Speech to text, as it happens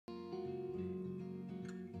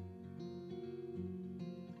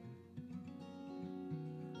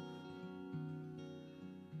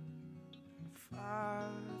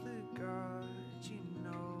Father God, you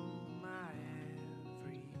know my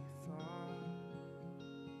every thought,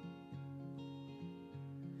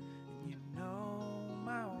 and you know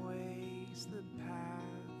my ways, the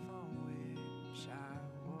path on which I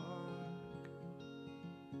walk,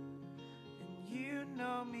 and you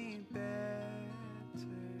know me better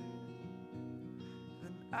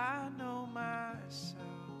than I know myself,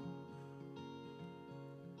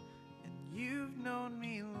 and you've known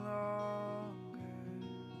me longer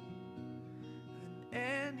than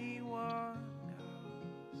anyone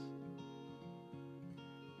else.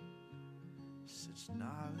 Such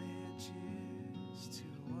knowledge is too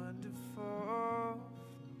wonderful for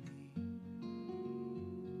me,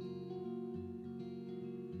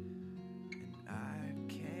 and I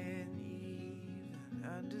can't even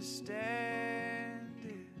understand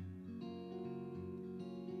it.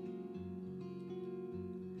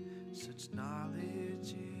 Such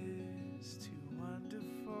knowledge is too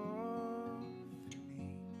wonderful for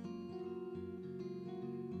me.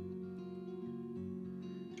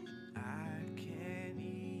 I can't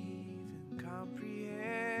even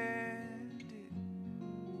comprehend it,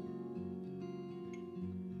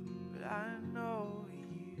 but I know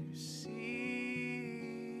you see.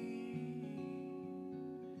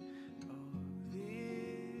 Oh,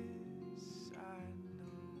 this I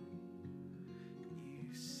know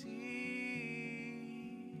you see.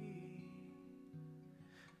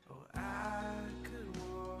 Oh, I could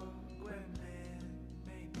walk where men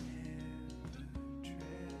may never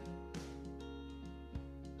tread,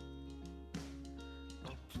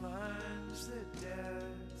 or plunge the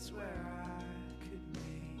depths where I could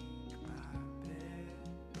make my bed,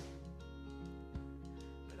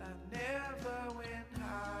 but I never went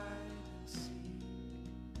hide and seek.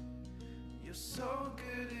 You're so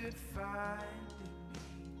good at finding me,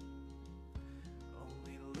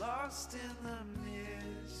 only lost in the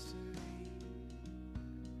mystery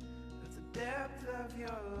of the depth of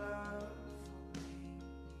your love for me.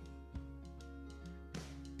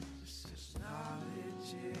 Such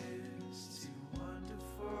knowledge is too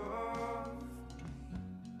wonderful for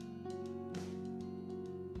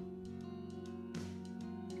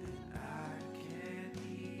me, and I can't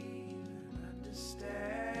even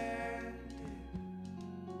understand it.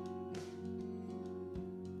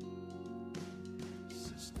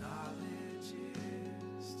 Such knowledge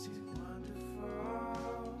is too wonderful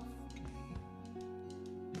for me.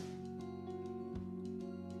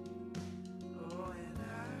 Oh, and I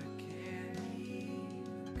can't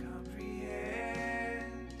even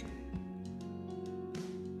comprehend it,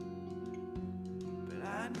 but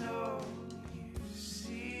I know you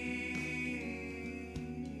see.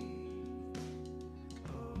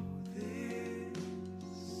 Oh,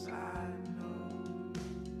 this I know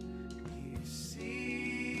you see.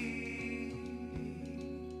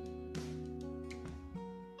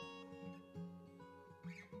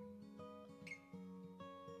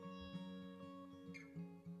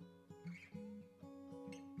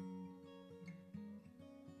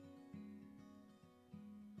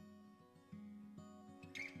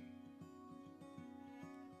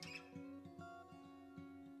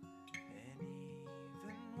 And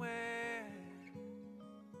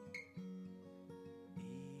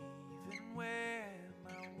even when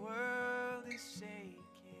my world is shaking,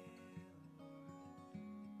 Lord,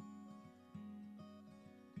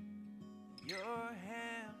 your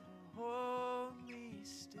hand will hold me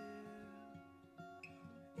still.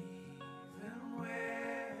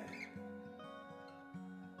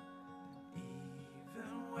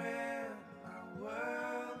 Even when my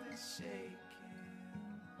world is shaking,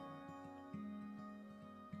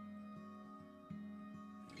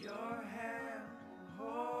 your hand will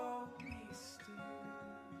hold me still.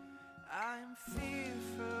 I'm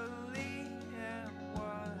fearfully and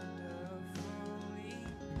wonderfully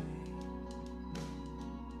made.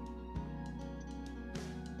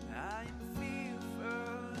 I'm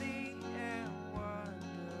fearfully and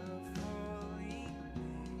wonderfully made.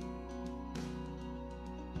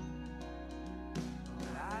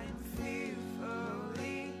 I'm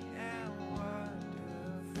fearfully and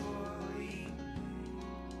wonderfully made.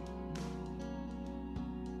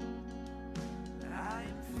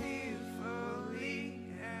 I'm fearfully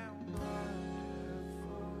and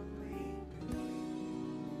wonderfully made.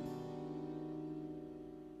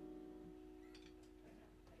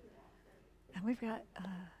 And we've got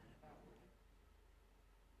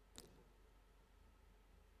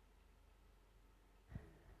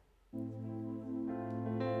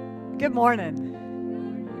good morning.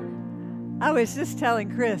 I was just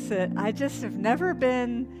telling Chris that I just have never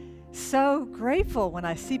been so grateful when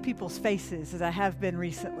I see people's faces, as I have been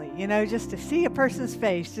recently. You know, just to see a person's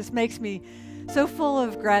face just makes me so full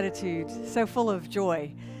of gratitude, so full of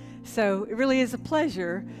joy. So it really is a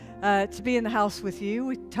pleasure to be in the house with you.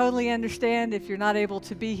 We totally understand if you're not able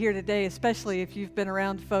to be here today, especially if you've been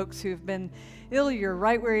around folks who've been ill. You're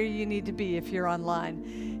right where you need to be if you're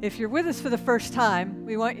online. If you're with us for the first time,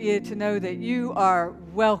 we want you to know that you are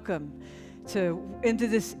welcome into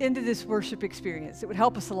this worship experience. It would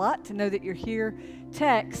help us a lot to know that you're here.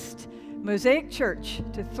 Text Mosaic Church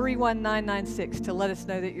to 31996 to let us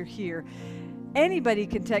know that you're here. Anybody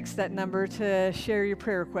can text that number to share your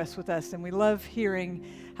prayer requests with us, and we love hearing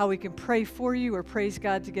how we can pray for you or praise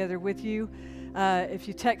God together with you. If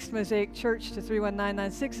you text Mosaic Church to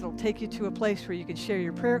 31996, it'll take you to a place where you can share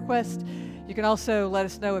your prayer request. You can also let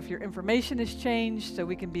us know if your information has changed so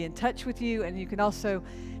we can be in touch with you, and you can also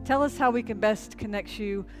tell us how we can best connect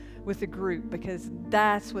you with the group, because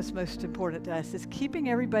that's what's most important to us, is keeping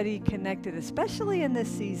everybody connected, especially in this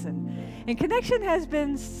season. And connection has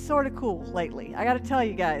been sort of cool lately. I got to tell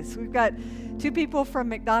you guys, we've got 2 people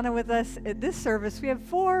from McDonough with us at this service. We have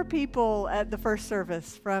 4 people at the first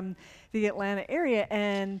service from the Atlanta area,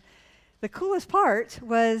 and the coolest part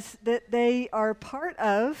was that they are part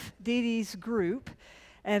of Dee Dee's group,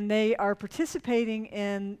 and they are participating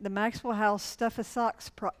in the Maxwell House Stuff a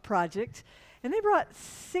Socks project. And they brought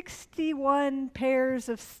 61 pairs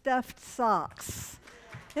of stuffed socks.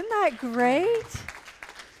 Isn't that great?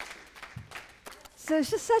 So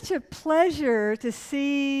it's just such a pleasure to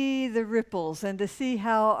see the ripples and to see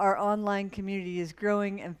how our online community is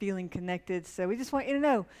growing and feeling connected. So we just want you to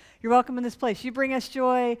know you're welcome in this place. You bring us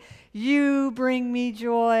joy. You bring me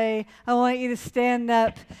joy. I want you to stand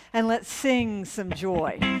up and let's sing some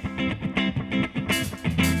joy.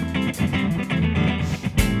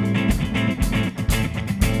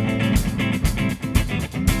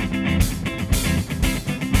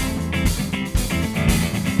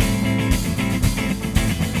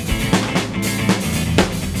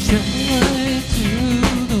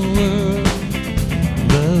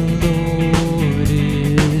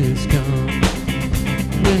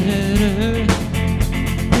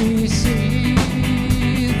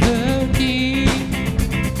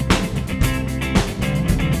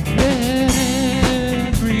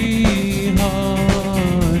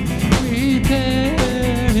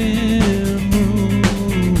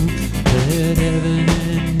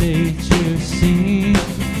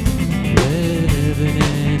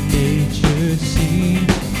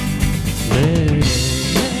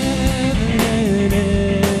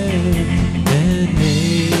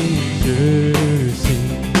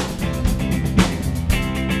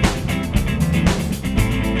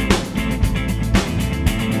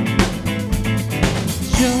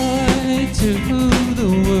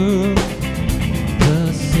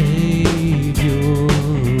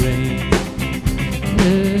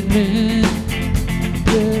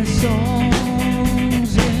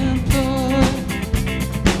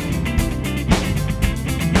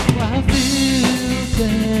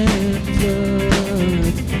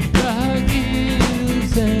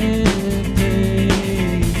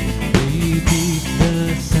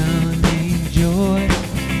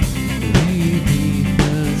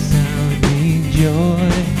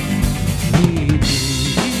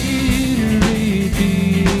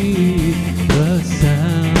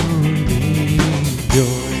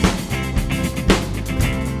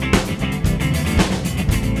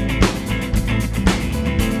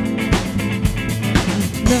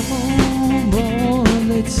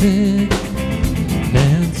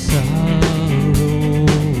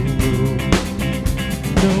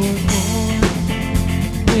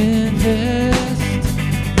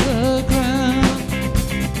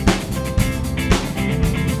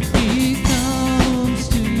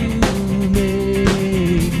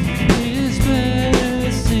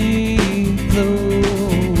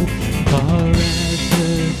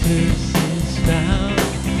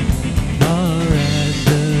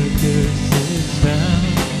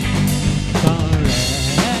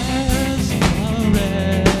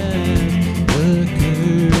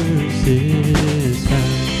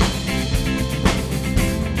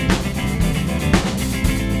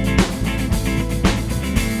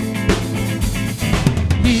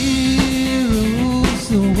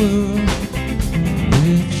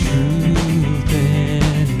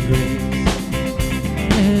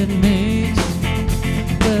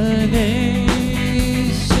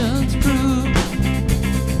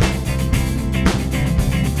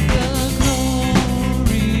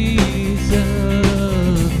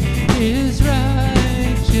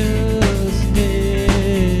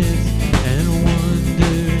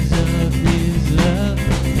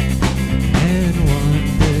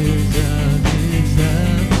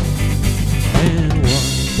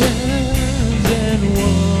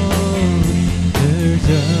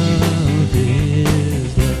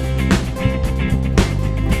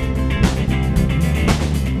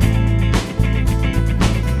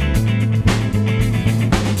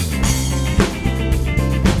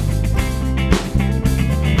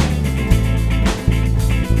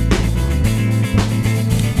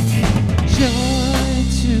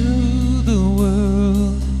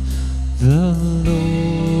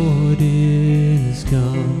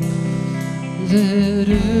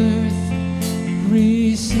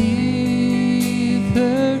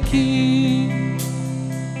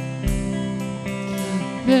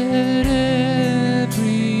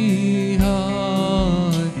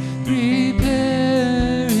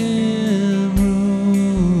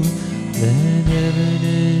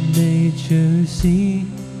 nature sing,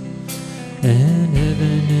 and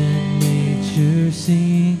heaven and nature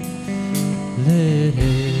sing. Let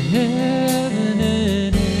heaven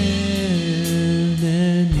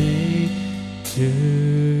and nature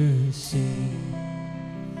sing.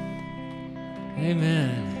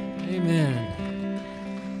 Amen. Amen.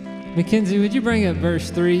 Mackenzie, would you bring up verse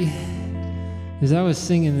 3? As I was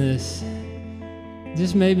singing this, it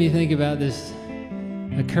just made me think about this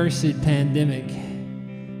accursed pandemic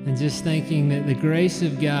and just thinking that the grace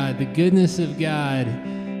of God, the goodness of God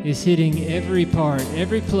is hitting every part,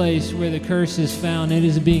 every place where the curse is found. It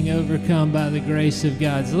is being overcome by the grace of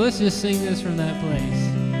God. So let's just sing this from that place.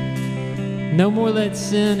 No more let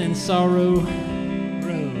sin and sorrow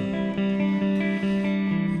grow.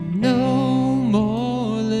 No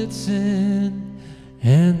more let sin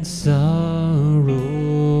and sorrow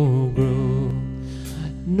grow,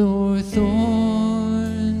 nor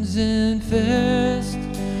thorns infest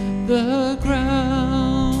the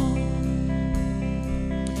ground.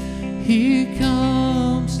 He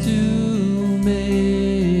comes to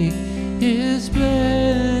make his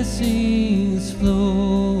blessings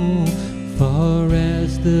flow, far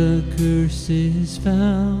as the curse is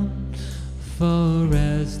found, far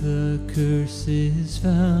as the curse is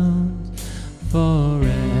found, far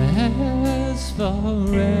as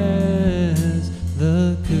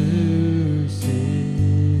the curse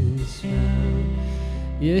is found.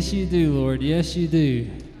 Yes, you do, Lord. Yes, you do.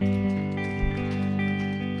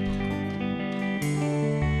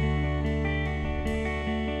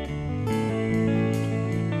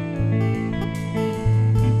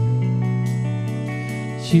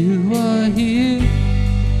 You are here,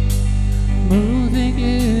 moving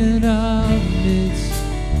in our midst.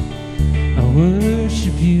 I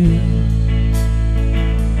worship you,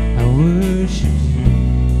 I worship you.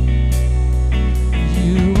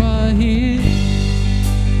 You are here,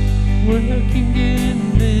 working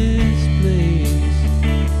in this place.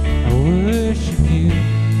 I worship you,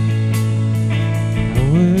 I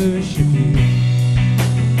worship you.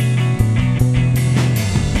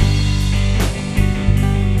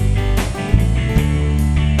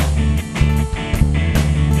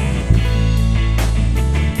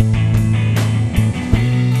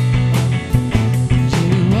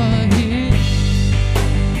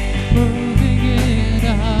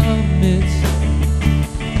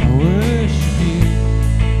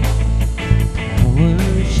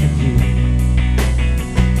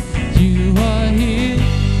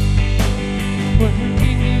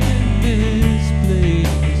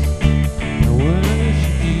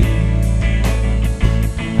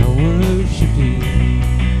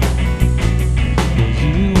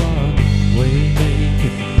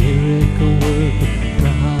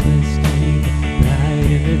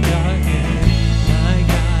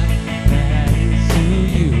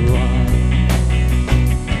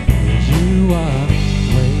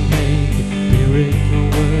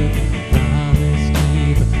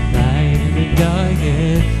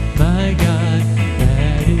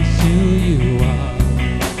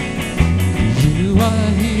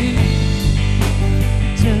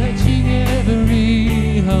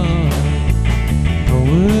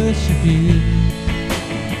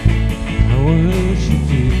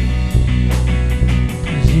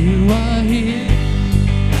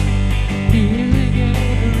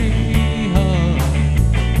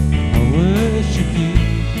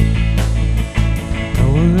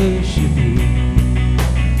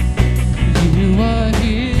 You are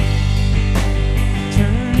here,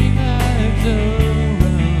 turning lives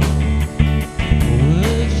around.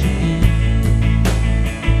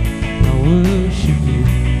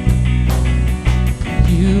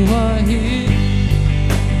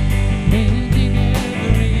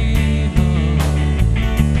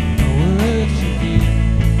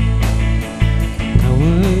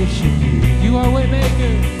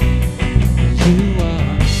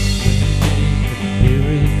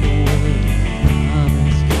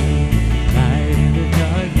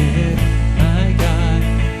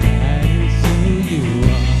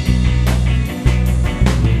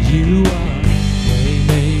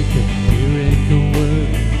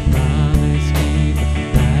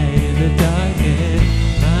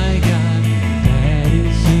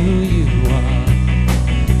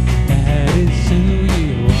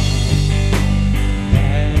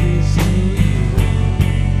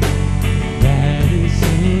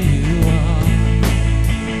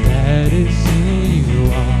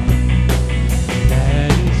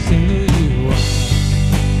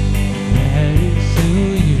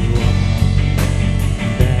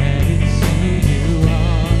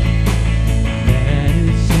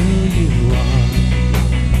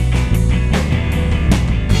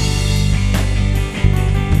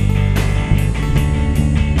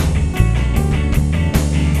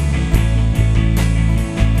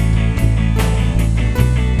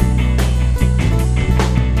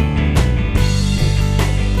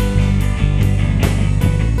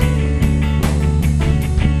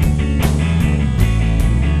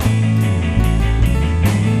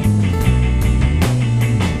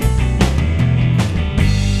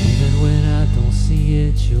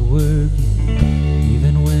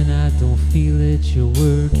 feel it, you're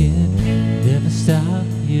working.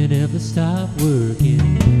 You never stop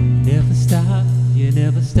working. Never stop, you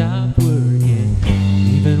never stop working.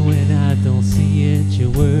 Even when I don't see it, you're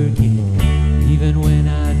working. Even when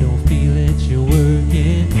I don't feel it, you're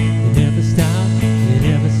working. You never stop working. You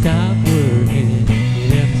never stop working.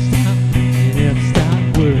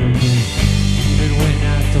 Even when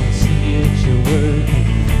I don't see it, you're working.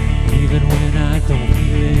 Even when I don't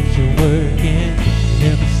feel it, you're working. You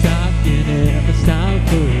never stop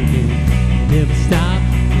working.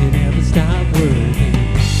 You never stop working.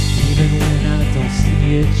 Even when I don't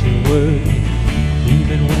see it, you're working.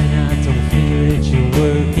 Even when I don't feel it, you're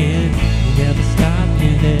working. You never stop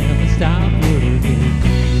working.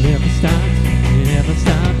 You never stop.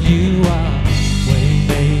 You are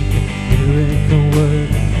waymaker, miracle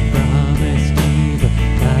worker, promise keeper,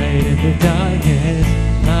 light in the darkness.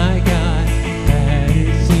 My God, that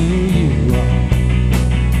is who you are.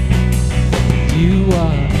 You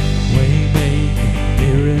are waymaker,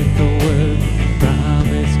 miracle worker,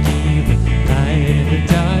 promise keeper, light in the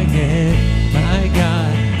darkness. My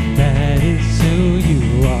God, that is who you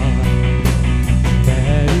are.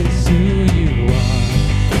 That is who you are.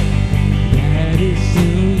 That is who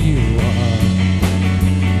you are.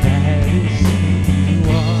 That is who you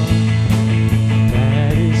are.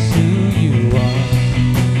 That is who you are.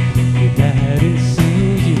 That is who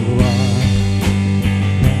you are.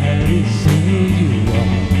 That is who you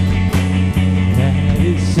are. That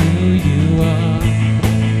is who you are.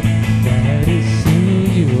 That is who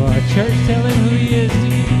you are. Church, tell him who he is to you.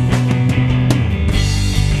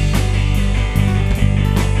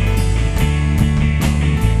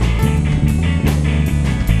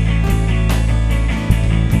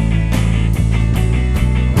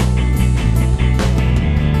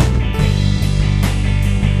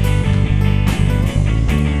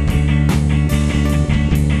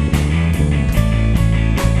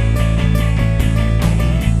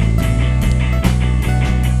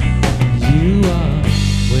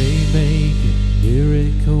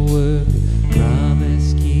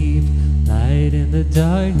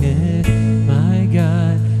 Darkness, my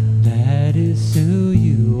God, that is who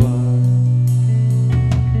you are.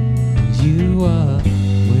 You are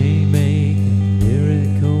waymaker,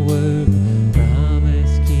 miracle worker,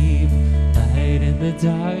 promise keeper, light in the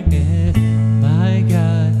darkness, my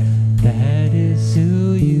God, that is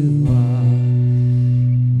who you are.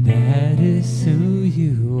 That is who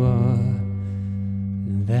you are.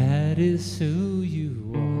 That is who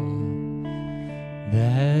you are.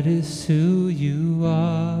 That is who you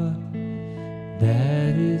are.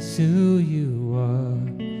 That is who you are.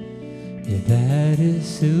 Yeah, that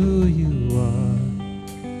is who you are.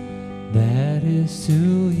 That is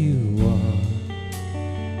who you are.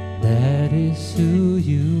 That is who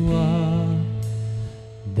you are.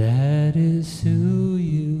 That is who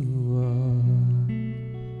you are.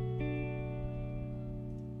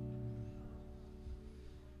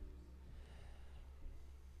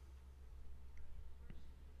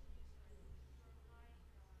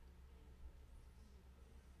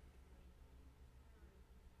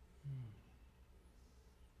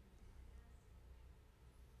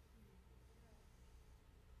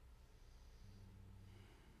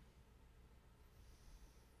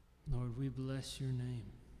 Lord, we bless your name.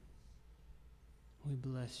 We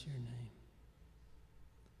bless your name.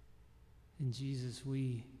 And Jesus,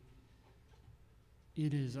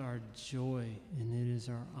 it is our joy and it is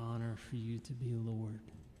our honor for you to be Lord.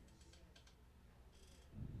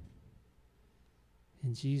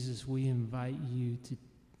 And Jesus, we invite you to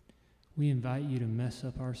mess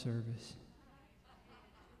up our service.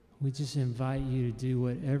 We just invite you to do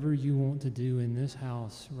whatever you want to do in this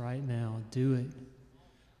house right now. Do it.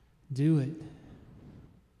 Do it.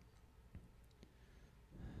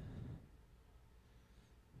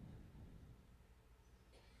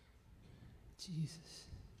 Jesus.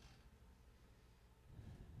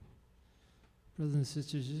 Brothers and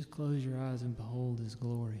sisters, just close your eyes and behold his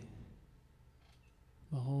glory.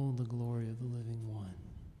 Behold the glory of the living one.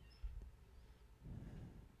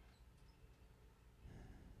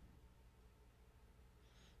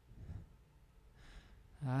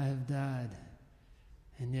 I have died,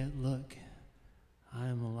 and yet look, I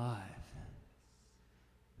am alive.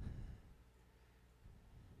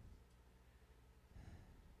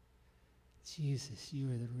 Jesus, you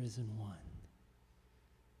are the risen one.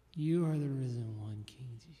 You are the risen one,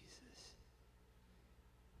 King Jesus.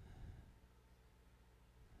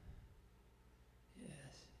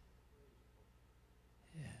 Yes.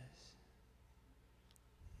 Yes.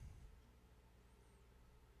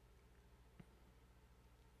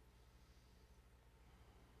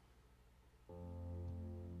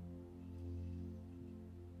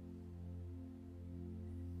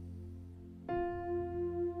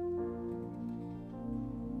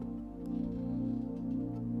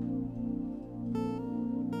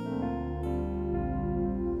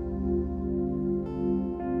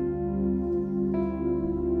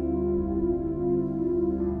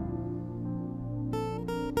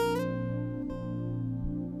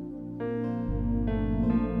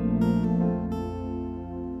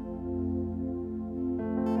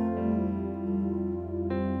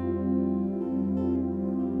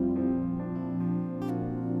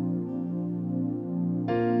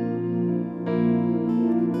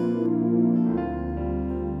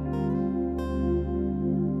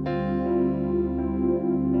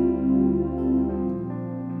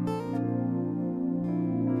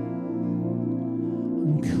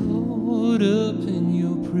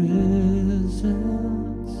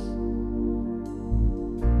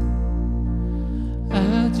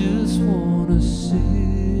 just wanna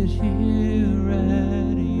sit here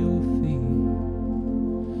at your feet,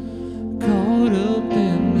 caught up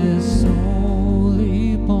in this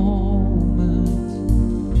holy moment.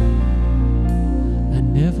 I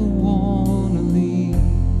never wanna leave.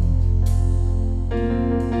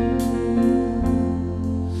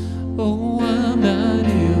 Oh, I'm not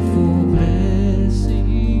here for blessing,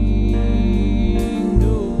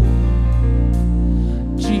 no.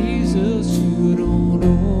 Jesus, you don't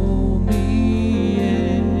owe me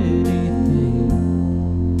anything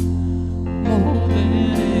more than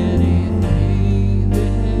anything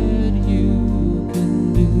that you can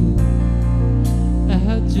do. I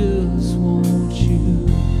just want you.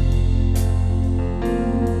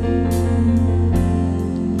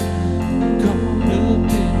 Caught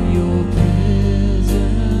up in your presence.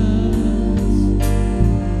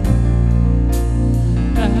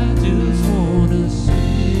 I just wanna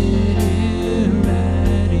sit here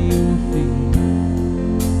at your feet,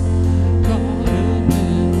 caught up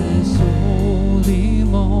in this holy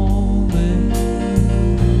moment.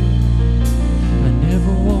 I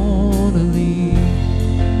never wanna leave.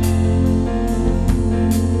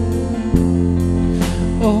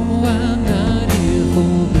 Oh, I'm not here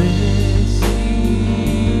for blessing,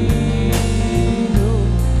 no.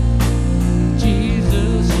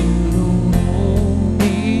 Jesus, you don't owe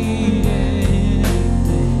me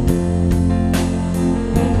anything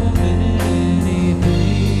more than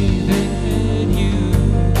anything that you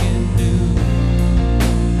can do.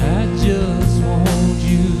 I just want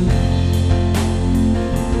you.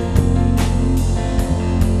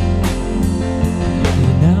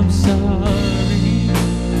 And I'm sorry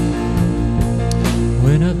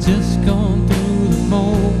when I've just gone through the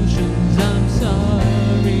motions. I'm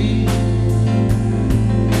sorry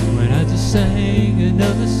when I just sang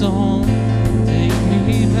another song. Take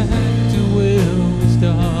me back to where we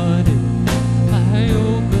started. I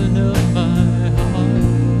open up my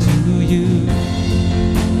heart to you.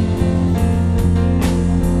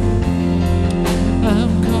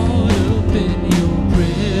 I'm caught up in your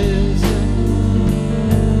presence.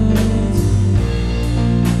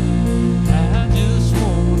 I just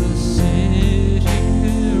wanna sit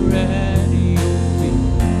here at your feet,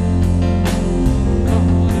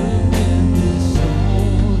 caught up in this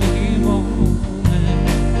holy moment.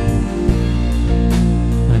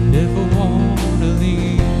 I never wanna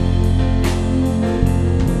leave.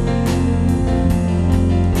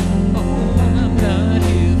 Oh, I'm not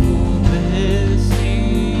here for blessing.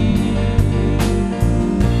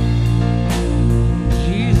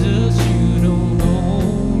 Jesus, you don't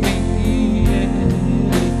owe me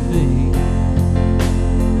anything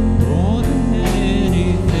more than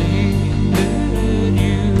anything that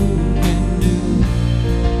you can do.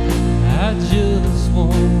 I just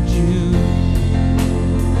want you.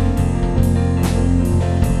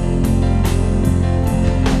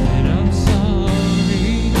 And I'm sorry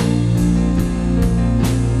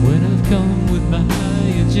when I've come with my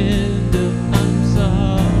agenda. I'm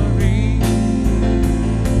sorry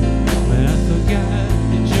when I forgot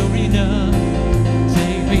that you're enough.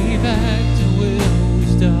 Take me back to where we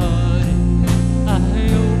started. I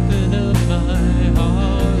open up my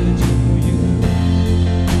heart to you.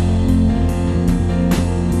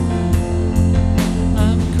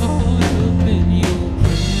 I'm caught up in your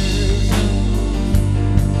presence.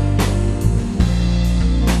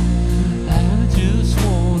 I just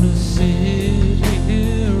wanna sit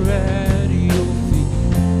here at your feet,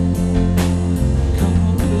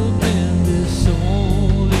 caught up in this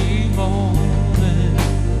holy moment.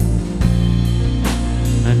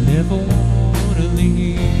 I never wanna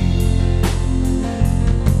leave.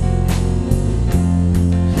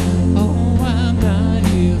 Oh, I'm not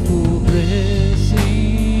here for blessing,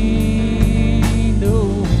 no.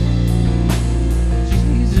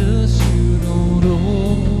 Jesus, you don't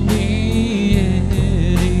owe me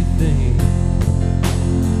anything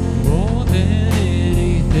more than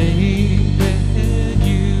anything that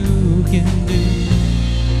you can do.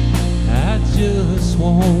 I just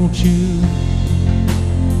want you.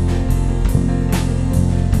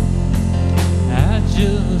 I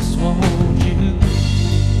just want you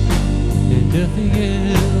and nothing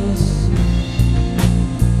else,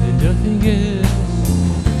 and nothing else,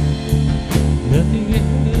 nothing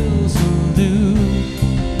else will do.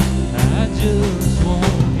 I just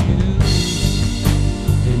want you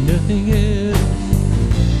and nothing else,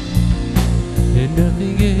 and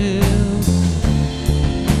nothing else,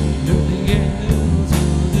 nothing else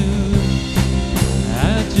will do. I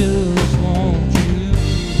just want you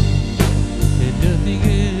and nothing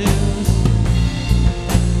else,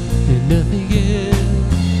 and nothing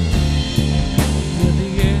else.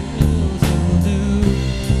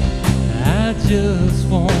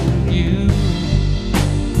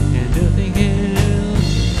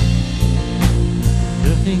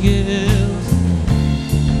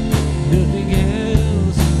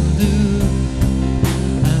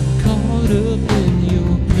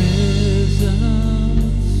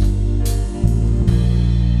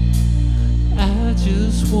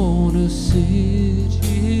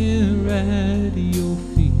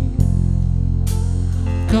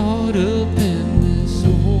 caught up in this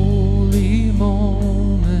holy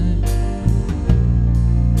moment.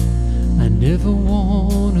 I never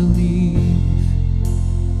want to leave.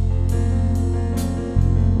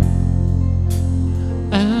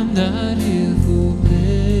 I'm not here for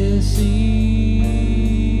blessing,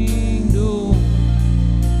 no.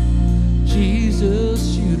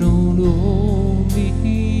 Jesus, you don't owe me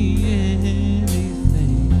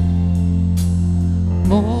anything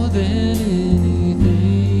more than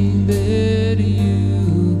anything that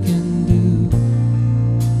you can do.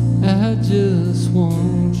 I just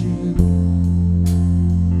want you.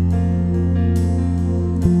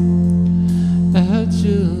 I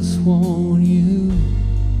just want you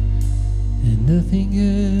and nothing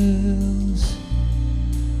else,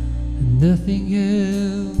 and nothing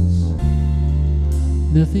else,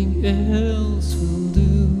 nothing else will do.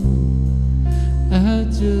 I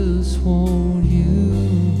just want you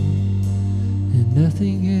and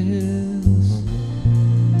nothing else,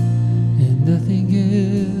 and nothing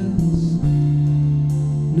else,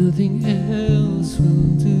 nothing else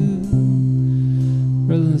will do.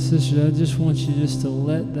 Brothers and sisters, I just want you just to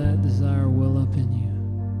let that desire well up in you.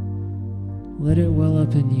 Let it well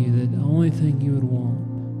up in you that the only thing you would want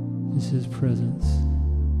is His presence.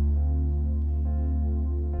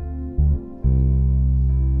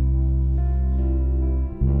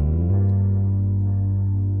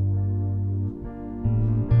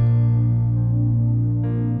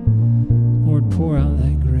 Lord, pour out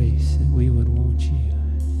that grace that we would want you.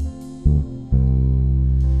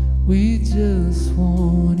 We just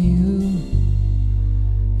want you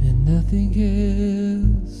and nothing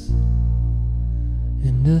else,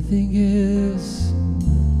 and nothing else,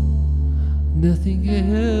 nothing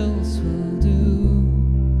else will do.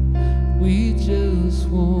 We just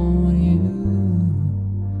want you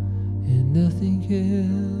and nothing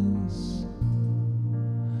else,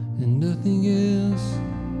 and nothing else,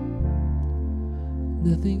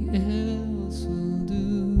 nothing else will do.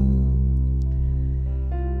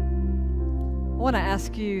 I want to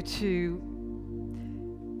ask you to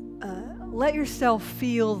let yourself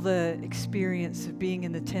feel the experience of being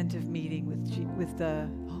in the tent of meeting with the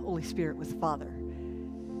Holy Spirit, with the Father.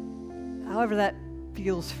 However that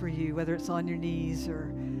feels for you, whether it's on your knees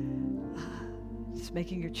or just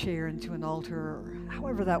making your chair into an altar, or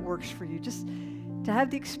however that works for you, just to have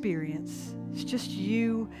the experience. It's just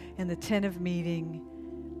you in the tent of meeting,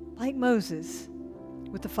 like Moses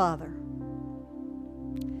with the Father.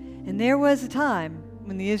 And there was a time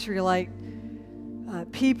when the Israelite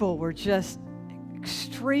people were just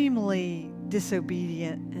extremely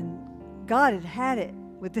disobedient, and God had it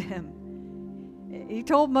with them. He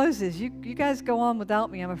told Moses, you guys go on without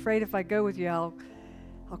me. I'm afraid if I go with you, I'll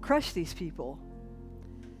crush these people.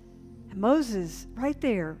 And Moses, right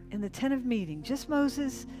there in the tent of meeting, just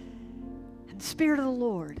Moses and the Spirit of the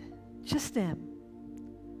Lord, just them.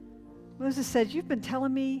 Moses said, you've been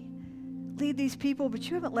telling me, lead these people, but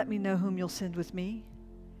you haven't let me know whom you'll send with me.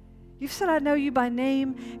 You've said I know you by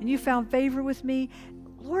name, and you found favor with me.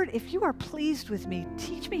 Lord, if you are pleased with me,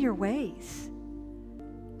 teach me your ways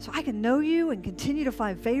so I can know you and continue to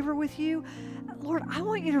find favor with you. Lord, I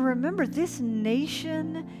want you to remember this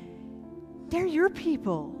nation, they're your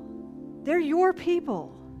people. They're your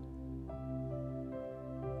people.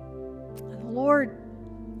 And the Lord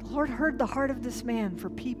heard the heart of this man for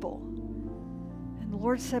people. And the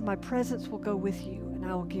Lord said, my presence will go with you, and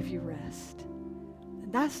I will give you rest.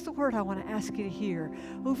 And that's the word I want to ask you to hear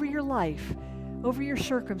over your life, over your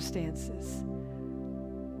circumstances.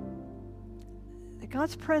 That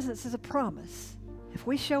God's presence is a promise. If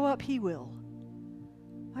we show up, He will.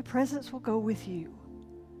 My presence will go with you,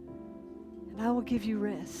 and I will give you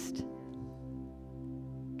rest.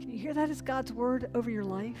 Can you hear that as God's word over your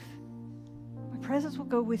life? My presence will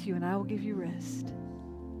go with you, and I will give you rest.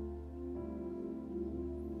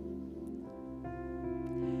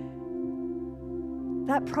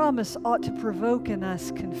 That promise ought to provoke in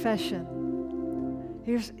us confession.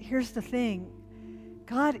 Here's the thing.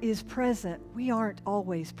 God is present. We aren't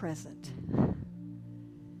always present.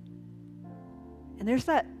 And there's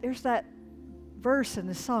that verse in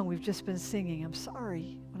the song we've just been singing. I'm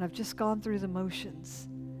sorry when I've just gone through the motions.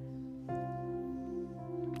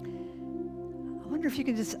 I wonder if you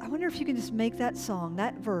can just make that song,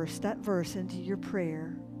 that verse into your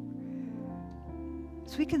prayer.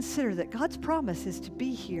 So we consider that God's promise is to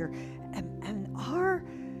be here, and our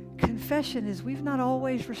confession is we've not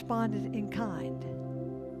always responded in kind.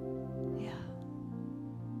 Yeah.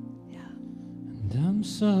 And I'm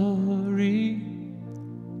sorry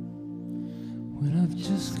when I've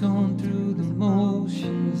just gone through the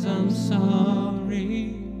motions. I'm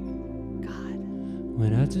sorry God,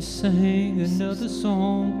 when I just sang another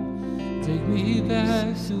song. Take me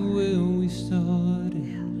back to where we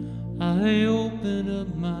started. I open up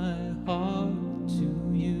my heart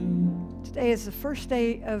to you. Today is the first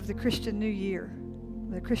day of the Christian New Year,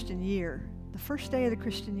 the Christian year. The first day of the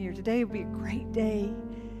Christian year. Today will be a great day.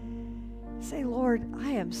 Say, Lord,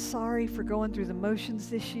 I am sorry for going through the motions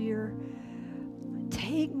this year.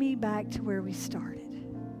 Take me back to where we started.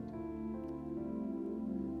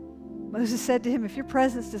 Moses said to him, if your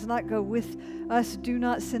presence does not go with us, do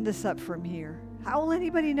not send us up from here. How will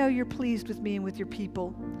anybody know you're pleased with me and with your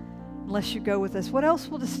people unless you go with us? What else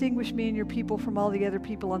will distinguish me and your people from all the other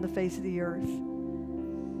people on the face of the earth?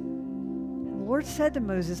 And the Lord said to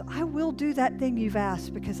Moses, I will do that thing you've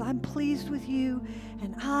asked because I'm pleased with you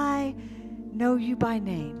and I know you by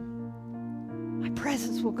name. My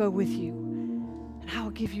presence will go with you and I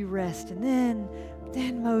will give you rest. And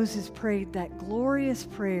then Moses prayed that glorious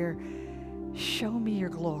prayer, show me your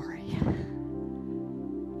glory.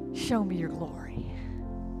 Show me your glory.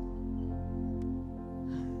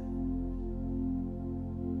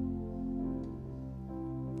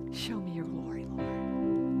 Show me your glory, Lord.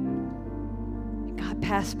 And God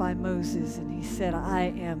passed by Moses and he said,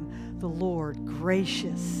 I am the Lord,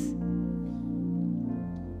 gracious,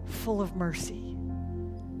 full of mercy,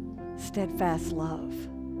 steadfast love,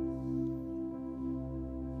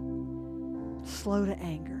 slow to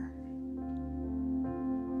anger.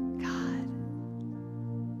 God,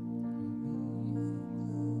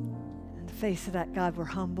 in the face of that, God, we're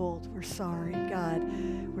humbled. We're sorry, God.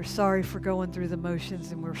 We're sorry for going through the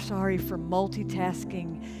motions, and we're sorry for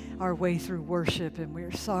multitasking our way through worship, and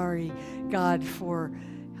we're sorry, God, for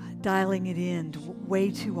dialing it in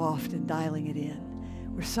way too often, dialing it in.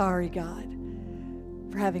 We're sorry, God,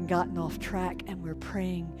 for having gotten off track, and we're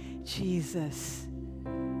praying, Jesus,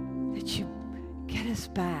 that you get us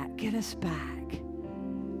back to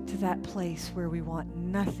that place where we want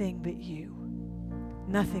nothing but you.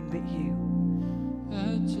 Nothing but you.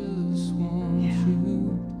 I just want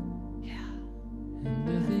you. Yeah. And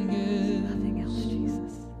nothing else. Nothing else,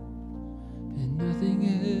 Jesus. And nothing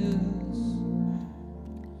else.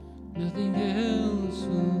 Nothing else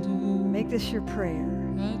will do. Make this your prayer.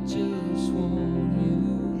 I just want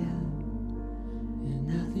you. Yeah. And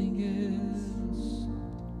nothing else.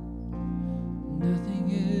 Nothing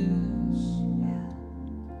else. Yeah.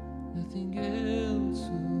 Nothing else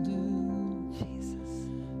will do. Jesus.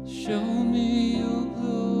 Show me your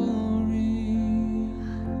glory.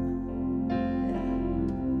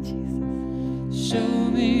 Yeah. Jesus. Show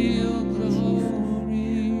me your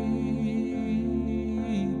glory,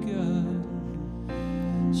 God.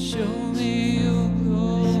 Show me your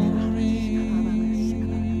glory.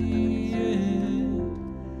 Yeah.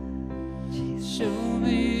 Show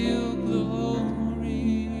me your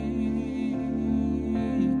glory,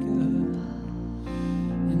 God.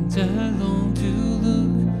 And I long to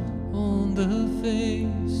look on the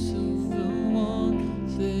face of the one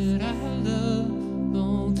that I love,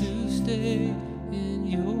 long to stay in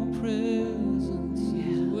your presence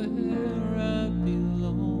is where I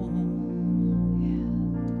belong.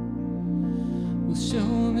 Well, show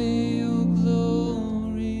me your glory.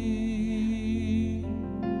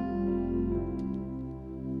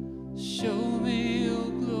 Show me your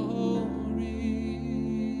glory,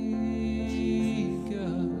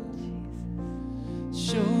 God.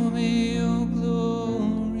 Show me your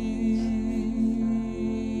glory.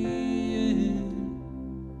 Yeah.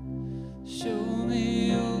 Show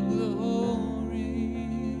me your glory,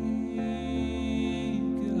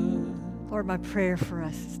 God. Lord, my prayer for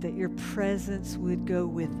us is that your presence would go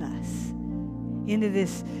with us into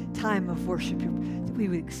this time of worship. That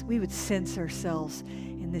we would sense ourselves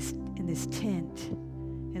in this tent,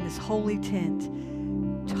 in this holy tent,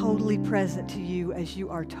 totally present to you as you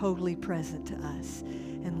are totally present to us.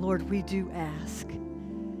 And Lord, we do ask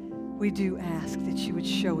that you would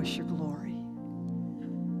show us your glory.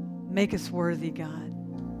 Make us worthy, God.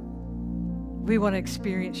 We want to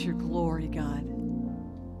experience your glory, God.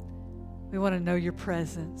 We want to know your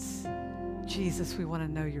presence. Jesus, we want to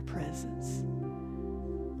know your presence.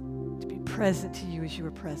 To be present to you as you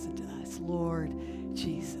are present to us. Lord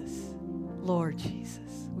Jesus. Lord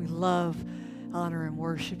Jesus. We love, honor, and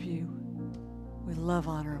worship you. We love,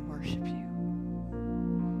 honor, and worship you.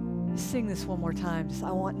 Just sing this one more time. Just,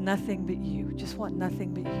 I want nothing but you. Just want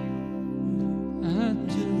nothing but you. I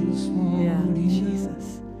just want you.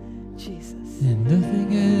 Jesus. Jesus. And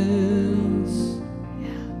nothing else.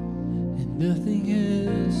 Yeah. And nothing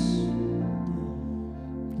else.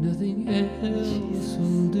 Nothing else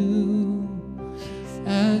will do.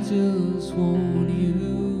 I just want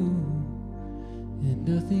you. And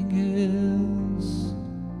nothing else.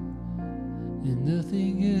 and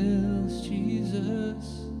nothing else,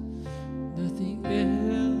 Jesus, nothing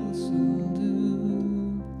else will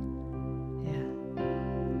do. Yeah.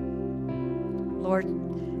 Lord,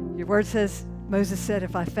 your word says, Moses said,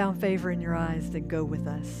 if I found favor in your eyes, then go with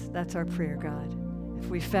us. That's our prayer, God. If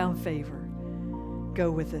we found favor, go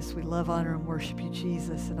with us. We love, honor, and worship you,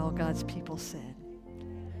 Jesus, and all God's people said.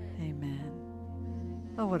 Amen.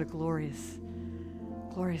 Oh, what a glorious,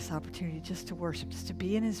 glorious opportunity just to worship, just to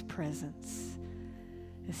be in his presence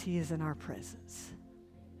as he is in our presence.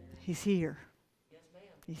 He's here. Yes, ma'am.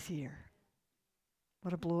 He's here.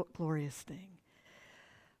 What a glorious thing.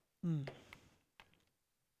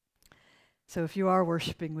 So if you are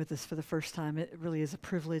worshiping with us for the first time, it really is a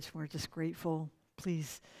privilege. We're just grateful.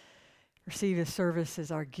 Please receive this service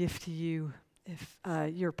as our gift to you. If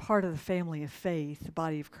you're part of the family of faith, the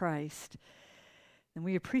body of Christ, then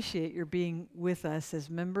we appreciate your being with us as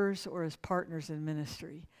members or as partners in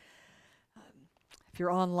ministry. If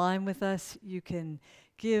you're online with us, you can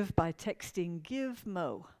give by texting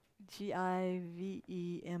GIVEMO,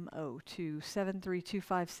 GIVEMO, to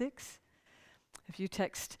 73256. If you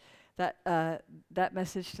text that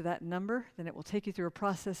message to that number, then it will take you through a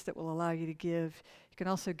process that will allow you to give. You can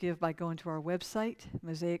also give by going to our website,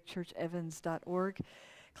 mosaicchurchevans.org.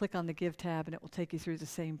 Click on the Give tab, and it will take you through the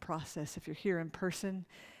same process. If you're here in person,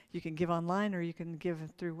 you can give online, or you can give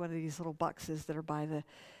through one of these little boxes that are by the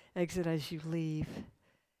exit as you leave.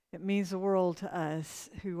 It means the world to us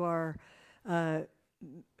who are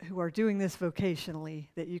doing this vocationally,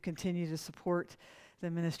 that you continue to support the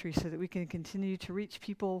ministry so that we can continue to reach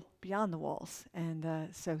people beyond the walls. And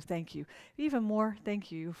so thank you. Even more,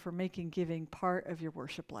 thank you for making giving part of your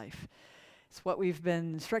worship life. It's what we've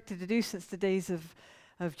been instructed to do since the days of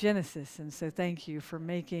Genesis. And so thank you for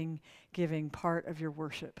making giving part of your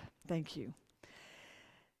worship. Thank you.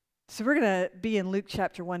 So we're going to be in Luke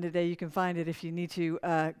chapter 1 today. You can find it if you need to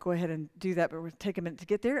go ahead and do that, but we'll take a minute to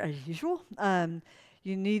get there as usual.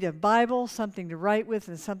 You need a Bible, something to write with,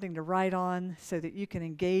 and something to write on so that you can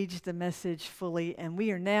engage the message fully. And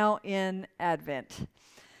we are now in Advent.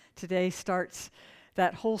 Today starts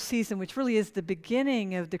that whole season, which really is the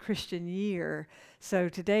beginning of the Christian year. So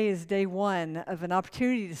today is day one of an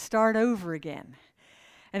opportunity to start over again.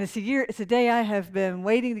 And it's a day I have been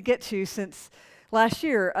waiting to get to since last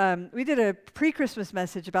year. We did a pre-Christmas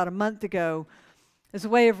message about a month ago as a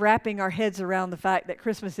way of wrapping our heads around the fact that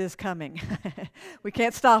Christmas is coming. We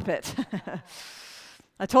can't stop it.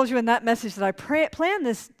 I told you in that message that I planned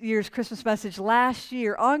this year's Christmas message last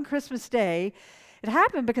year on Christmas Day. It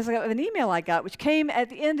happened because of an email I got, which came at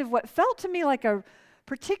the end of what felt to me like a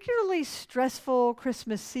particularly stressful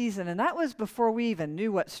Christmas season, and that was before we even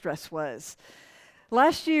knew what stress was.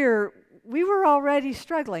 Last year, we were already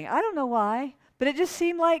struggling. I don't know why, but it just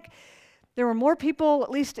seemed like there were more people, at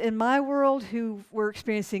least in my world, who were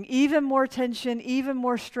experiencing even more tension, even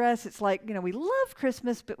more stress. It's like, we love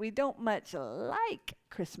Christmas, but we don't much like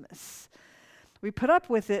Christmas. We put up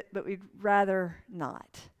with it, but we'd rather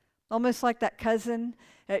not. Almost like that cousin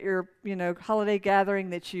at your, holiday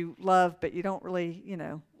gathering that you love, but you don't really,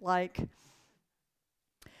 like.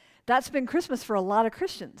 That's been Christmas for a lot of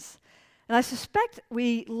Christians. And I suspect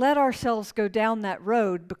we let ourselves go down that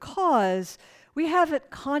road because we haven't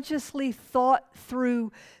consciously thought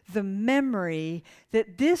through the memory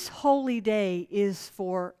that this holy day is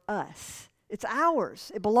for us. It's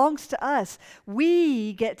ours. It belongs to us.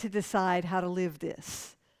 We get to decide how to live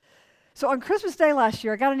this. So on Christmas Day last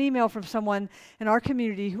year, I got an email from someone in our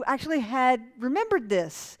community who actually had remembered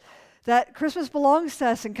this, that Christmas belongs to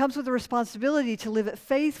us and comes with a responsibility to live it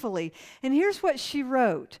faithfully. And here's what she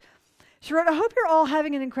wrote. She wrote, I hope you're all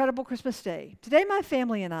having an incredible Christmas Day. Today, my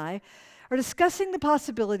family and I are discussing the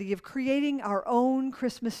possibility of creating our own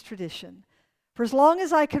Christmas tradition. For as long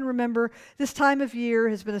as I can remember, this time of year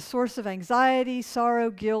has been a source of anxiety, sorrow,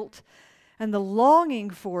 guilt, and the longing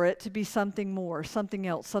for it to be something more, something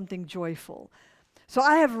else, something joyful. So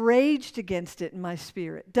I have raged against it in my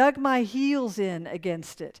spirit, dug my heels in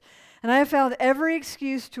against it, and I have found every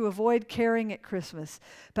excuse to avoid caring at Christmas.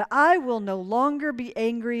 But I will no longer be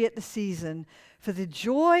angry at the season for the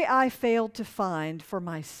joy I failed to find for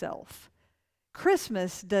myself.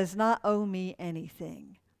 Christmas does not owe me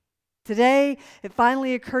anything. Today, it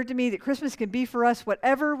finally occurred to me that Christmas can be for us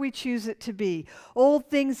whatever we choose it to be. Old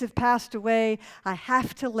things have passed away. I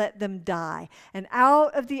have to let them die. And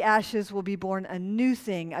out of the ashes will be born a new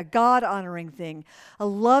thing, a God-honoring thing, a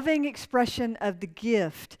loving expression of the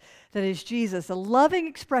gift that is Jesus, a loving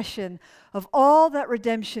expression of all that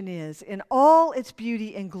redemption is in all its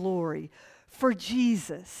beauty and glory for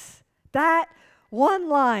Jesus. That one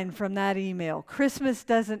line from that email, Christmas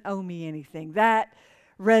doesn't owe me anything, that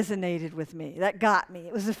resonated with me. That got me.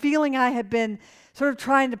 It was a feeling I had been sort of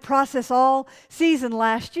trying to process all season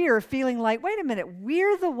last year, feeling like, wait a minute,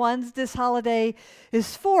 we're the ones this holiday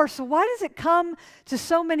is for, so why does it come to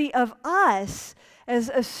so many of us as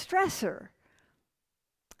a stressor?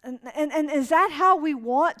 And is that how we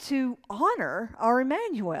want to honor our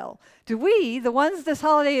Emmanuel? Do we, the ones this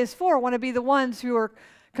holiday is for, want to be the ones who are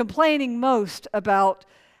complaining most about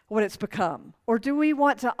what it's become? Or do we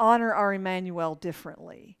want to honor our Emmanuel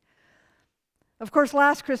differently? Of course,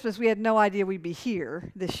 last Christmas we had no idea we'd be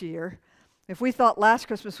here this year. If we thought last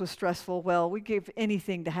Christmas was stressful, well, we'd give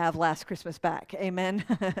anything to have last Christmas back. Amen?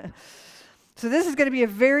 So this is going to be a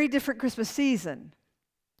very different Christmas season.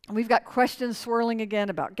 We've got questions swirling again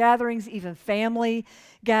about gatherings, even family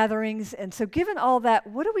gatherings. And so given all that,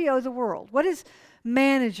 what do we owe the world? What is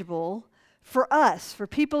manageable for us, for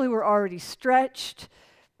people who are already stretched,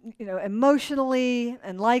 emotionally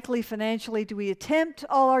and likely financially? Do we attempt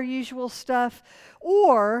all our usual stuff,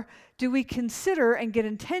 or do we consider and get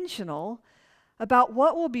intentional about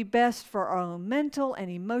what will be best for our own mental and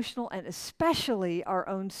emotional and especially our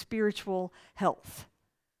own spiritual health?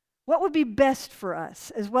 What would be best for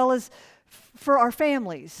us, as well as for our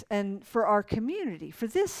families and for our community, for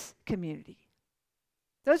this community?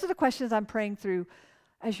 Those are the questions I'm praying through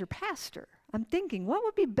as your pastor. I'm thinking, what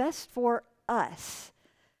would be best for us?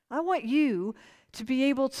 I want you to be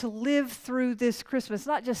able to live through this Christmas,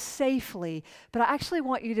 not just safely, but I actually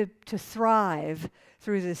want you to thrive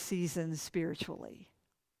through this season spiritually.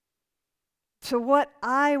 So what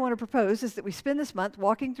I want to propose is that we spend this month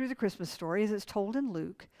walking through the Christmas story as it's told in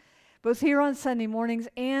Luke, both here on Sunday mornings,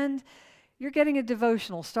 and you're getting a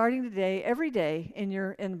devotional starting today, every day in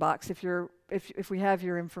your inbox if we have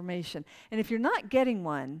your information. And if you're not getting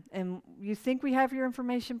one and you think we have your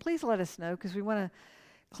information, please let us know, because we want to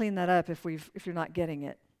clean that up if you're not getting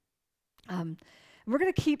it. We're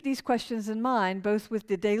going to keep these questions in mind, both with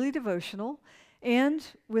the daily devotional and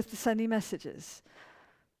with the Sunday messages.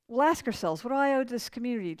 We'll ask ourselves, what do I owe this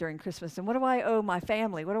community during Christmas? And what do I owe my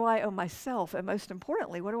family? What do I owe myself? And most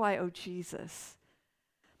importantly, what do I owe Jesus?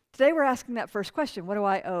 Today we're asking that first question, what do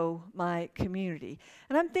I owe my community?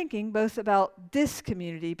 And I'm thinking both about this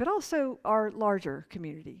community, but also our larger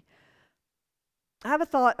community. I have a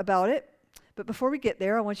thought about it, but before we get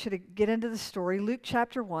there, I want you to get into the story. Luke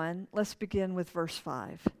chapter 1, let's begin with verse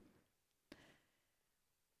 5.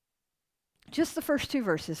 Just the first two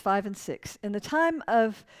verses, 5 and 6. In the time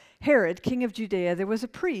of Herod, king of Judea, there was a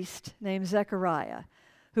priest named Zechariah,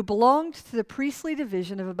 who belonged to the priestly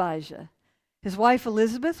division of Abijah. His wife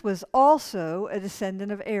Elizabeth was also a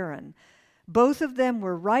descendant of Aaron. Both of them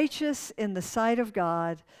were righteous in the sight of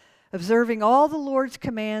God, observing all the Lord's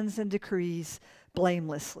commands and decrees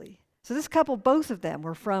blamelessly. So this couple, both of them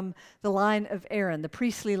were from the line of Aaron, the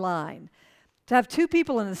priestly line. To have two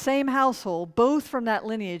people in the same household, both from that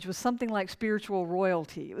lineage, was something like spiritual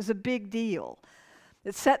royalty. It was a big deal.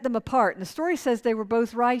 It set them apart. And the story says they were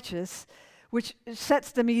both righteous, which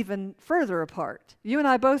sets them even further apart. You and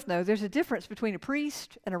I both know there's a difference between a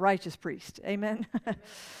priest and a righteous priest. Amen?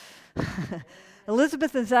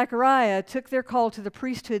 Elizabeth and Zechariah took their call to the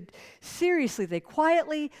priesthood seriously. They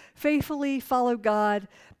quietly, faithfully followed God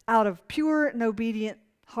out of pure and obedient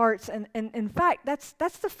hearts. And in fact, that's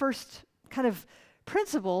the first kind of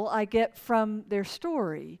principle I get from their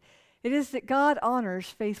story. It is that God honors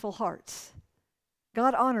faithful hearts.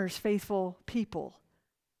 God honors faithful people.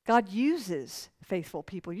 God uses faithful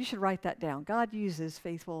people. You should write that down. God uses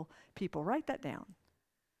faithful people. Write that down.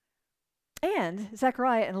 And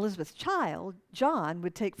Zechariah and Elizabeth's child, John,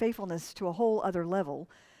 would take faithfulness to a whole other level.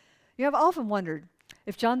 I've often wondered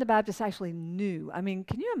if John the Baptist actually knew. I mean,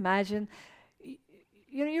 can you imagine?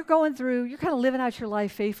 You're going through, you're kind of living out your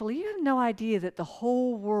life faithfully. You have no idea that the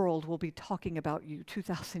whole world will be talking about you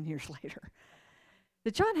 2,000 years later.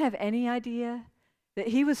 Did John have any idea that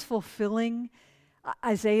he was fulfilling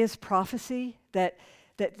Isaiah's prophecy, that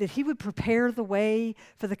he would prepare the way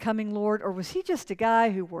for the coming Lord? Or was he just a guy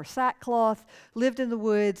who wore sackcloth, lived in the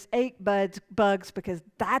woods, ate bugs because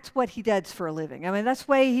that's what he does for a living? I mean, that's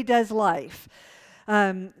the way he does life.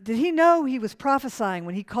 Did he know he was prophesying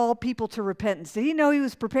when he called people to repentance? Did he know he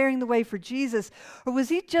was preparing the way for Jesus? Or was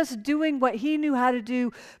he just doing what he knew how to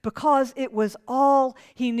do because it was all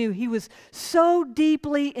he knew? He was so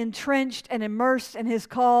deeply entrenched and immersed in his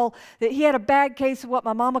call that he had a bad case of what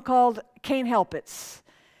my mama called can't help it.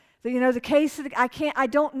 The case of I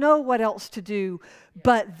don't know what else to do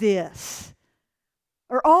but this.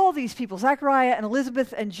 Are all these people, Zechariah and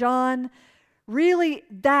Elizabeth and John, really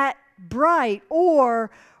that bright, or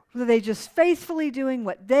were they just faithfully doing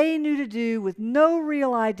what they knew to do with no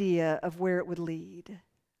real idea of where it would lead?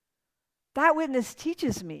 that witness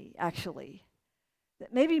teaches me, actually,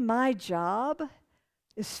 that maybe my job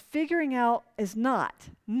is not,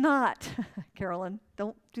 Carolyn,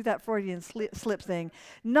 don't do that Freudian slip thing,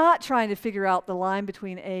 not trying to figure out the line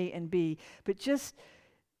between A and B, but just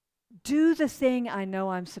do the thing I know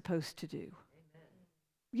I'm supposed to do. Amen.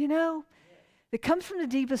 You know, it comes from the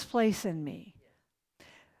deepest place in me.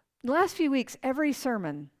 The last few weeks, every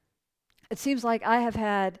sermon, it seems like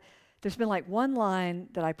there's been like one line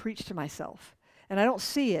that I preach to myself. And I don't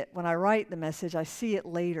see it when I write the message, I see it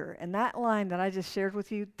later. And that line that I just shared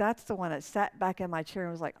with you, that's the one that sat back in my chair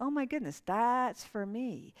and was like, oh my goodness, that's for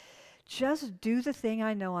me. Just do the thing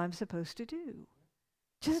I know I'm supposed to do.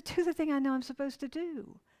 Just do the thing I know I'm supposed to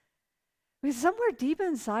do. Because somewhere deep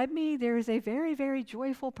inside me, there is a very, very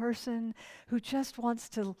joyful person who just wants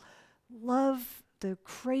to love the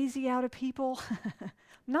crazy out of people.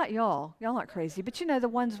 Not y'all. Y'all aren't crazy, but you know, the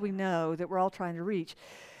ones we know that we're all trying to reach.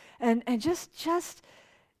 And just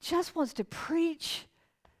wants to preach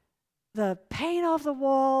the paint off the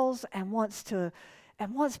walls and wants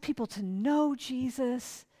people to know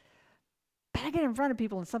Jesus. But I get in front of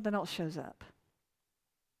people and something else shows up.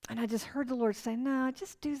 And I just heard the Lord say, no,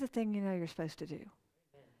 just do the thing you know you're supposed to do.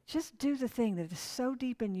 Amen. Just do the thing that is so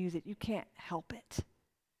deep in you that you can't help it.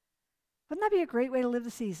 Wouldn't that be a great way to live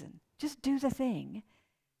the season? Just do the thing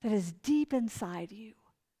that is deep inside you.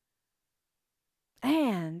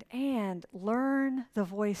 And learn the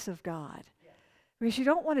voice of God. Because you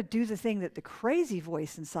don't want to do the thing that the crazy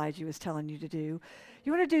voice inside you is telling you to do.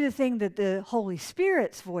 You want to do the thing that the Holy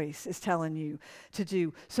Spirit's voice is telling you to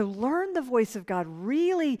do. So learn the voice of God.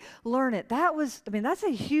 Really learn it. That's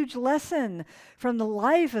a huge lesson from the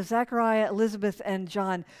life of Zechariah, Elizabeth, and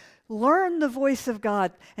John. Learn the voice of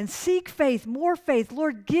God and seek faith, more faith.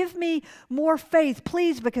 Lord, give me more faith,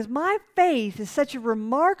 please, because my faith is such a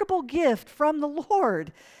remarkable gift from the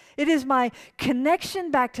Lord. It is my connection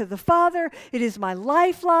back to the Father. It is my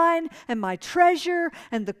lifeline and my treasure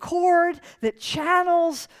and the cord that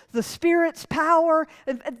channels the Spirit's power.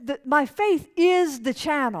 My faith is the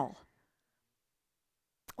channel.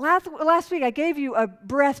 Last week I gave you a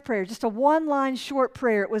breath prayer, just a one-line short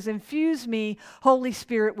prayer. It was infuse me, Holy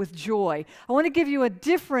Spirit, with joy. I want to give you a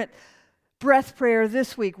different breath prayer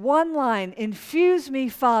this week. One line, infuse me,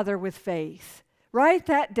 Father, with faith. Write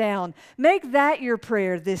that down. Make that your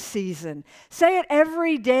prayer this season. Say it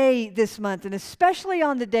every day this month, and especially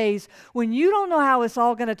on the days when you don't know how it's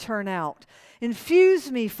all going to turn out.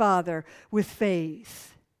 Infuse me, Father, with faith.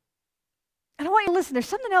 And I want you to listen, there's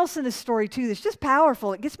something else in this story too that's just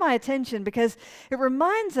powerful. It gets my attention because it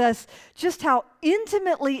reminds us just how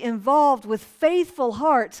intimately involved with faithful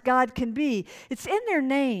hearts God can be. It's in their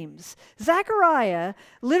names. Zechariah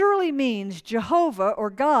literally means Jehovah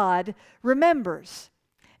or God remembers.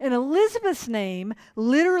 And Elizabeth's name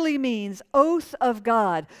literally means oath of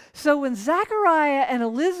God. So when Zechariah and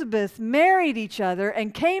Elizabeth married each other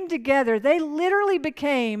and came together, they literally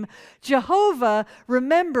became Jehovah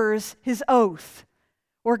remembers his oath,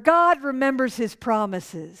 or God remembers his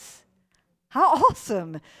promises. How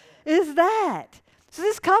awesome is that? So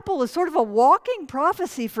this couple is sort of a walking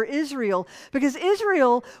prophecy for Israel because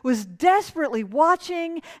Israel was desperately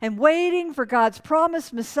watching and waiting for God's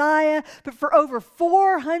promised Messiah. But for over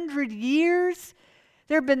 400 years,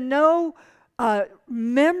 there had been no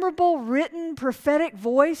memorable written prophetic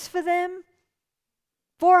voice for them.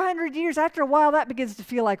 400 years, after a while, that begins to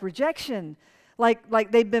feel like rejection.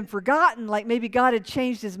 Like they've been forgotten, like maybe God had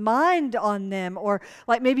changed his mind on them, or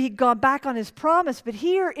like maybe he'd gone back on his promise. But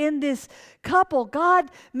here in this couple, God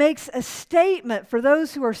makes a statement for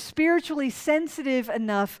those who are spiritually sensitive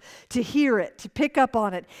enough to hear it, to pick up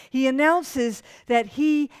on it. He announces that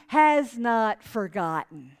he has not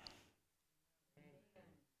forgotten.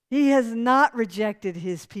 He has not rejected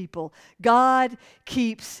his people. God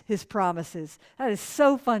keeps his promises. That is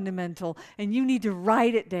so fundamental, and you need to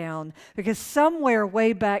write it down because somewhere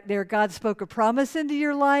way back there, God spoke a promise into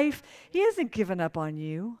your life. He hasn't given up on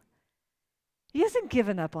you. He hasn't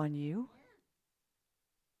given up on you.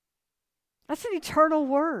 That's an eternal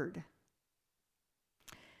word.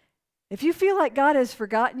 If you feel like God has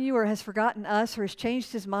forgotten you or has forgotten us or has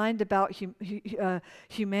changed his mind about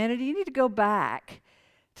humanity, you need to go back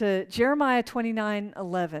to Jeremiah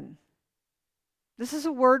 29:11. This is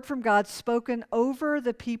a word from God spoken over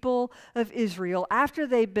the people of Israel after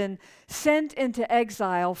they've been sent into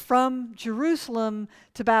exile from Jerusalem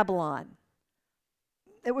to Babylon.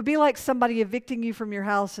 It would be like somebody evicting you from your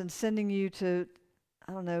house and sending you to,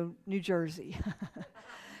 I don't know, New Jersey.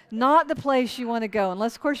 Not the place you want to go.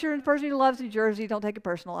 Unless, of course, you're a person who loves New Jersey. Don't take it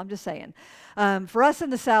personal. I'm just saying. For us in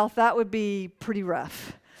the South, that would be pretty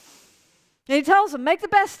rough. And he tells them, make the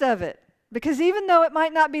best of it. Because even though it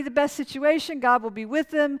might not be the best situation, God will be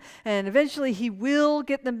with them, and eventually He will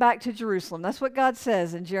get them back to Jerusalem. That's what God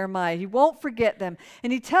says in Jeremiah. He won't forget them.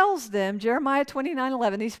 And He tells them, Jeremiah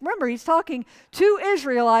 29:11, remember, He's talking to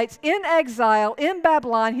Israelites in exile in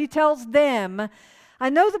Babylon. He tells them, I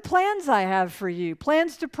know the plans I have for you,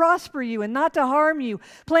 plans to prosper you and not to harm you,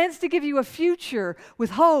 plans to give you a future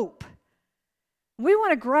with hope. We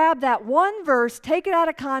want to grab that one verse, take it out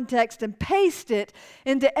of context, and paste it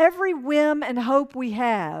into every whim and hope we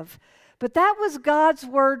have. But that was God's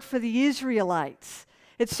word for the Israelites.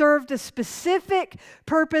 It served a specific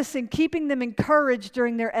purpose in keeping them encouraged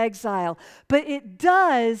during their exile. But it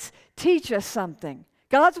does teach us something.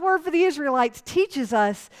 God's word for the Israelites teaches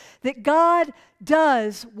us that God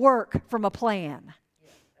does work from a plan.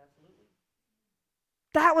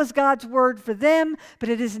 That was God's word for them, but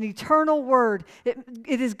it is an eternal word.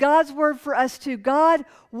 It is God's word for us too. God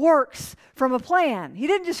works from a plan. He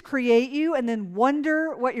didn't just create you and then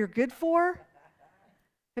wonder what you're good for.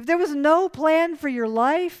 If there was no plan for your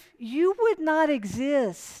life, you would not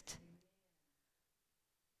exist.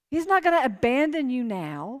 He's not going to abandon you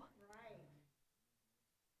now.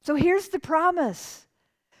 So here's the promise.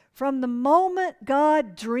 From the moment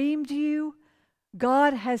God dreamed you,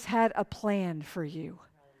 God has had a plan for you,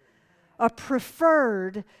 a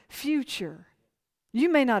preferred future. You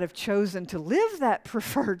may not have chosen to live that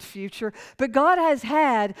preferred future, but God has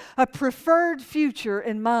had a preferred future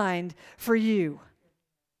in mind for you.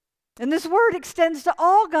 And this word extends to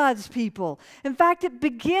all God's people. In fact, it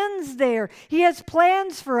begins there. He has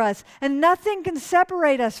plans for us, and nothing can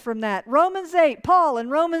separate us from that. Paul in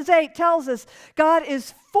Romans 8 tells us God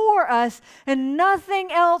is for us, and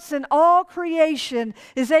nothing else in all creation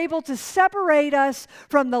is able to separate us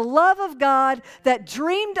from the love of God that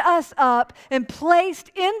dreamed us up and placed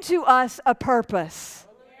into us a purpose.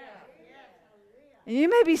 And you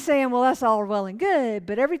may be saying, well, that's all well and good,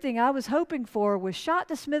 but everything I was hoping for was shot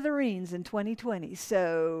to smithereens in 2020.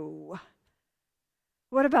 So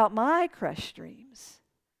what about my crushed dreams?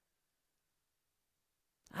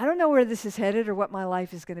 I don't know where this is headed or what my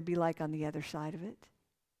life is going to be like on the other side of it.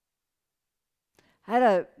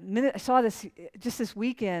 I saw this just this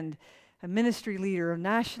weekend, a ministry leader, a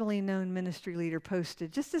nationally known ministry leader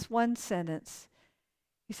posted just this one sentence.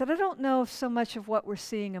 He said, I don't know if so much of what we're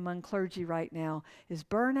seeing among clergy right now is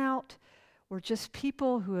burnout or just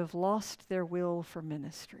people who have lost their will for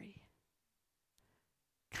ministry.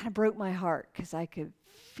 Kind of broke my heart because I could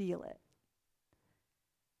feel it.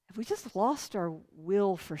 Have we just lost our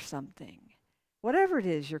will for something? Whatever it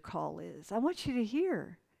is your call is, I want you to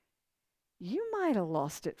hear. You might have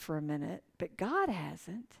lost it for a minute, but God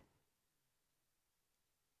hasn't.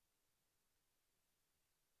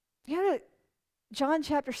 John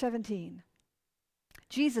chapter 17,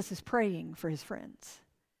 Jesus is praying for his friends.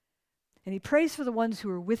 And he prays for the ones who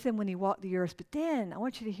were with him when he walked the earth. But then, I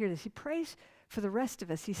want you to hear this, he prays for the rest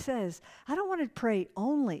of us. He says, I don't want to pray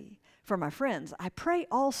only for my friends. I pray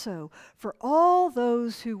also for all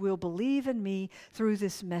those who will believe in me through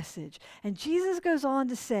this message. And Jesus goes on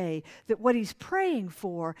to say that what he's praying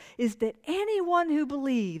for is that anyone who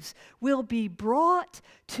believes will be brought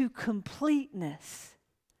to completeness.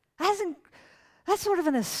 That's sort of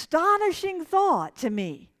an astonishing thought to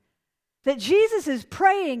me, that Jesus is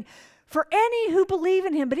praying for any who believe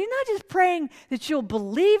in him. But he's not just praying that you'll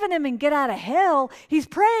believe in him and get out of hell. He's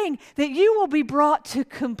praying that you will be brought to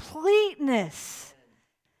completeness,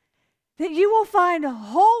 that you will find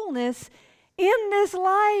wholeness in this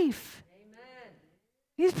life. Amen.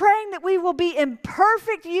 He's praying that we will be in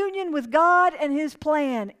perfect union with God and his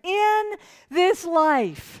plan in this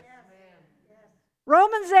life.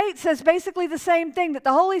 Romans 8 says basically the same thing, that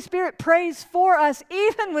the Holy Spirit prays for us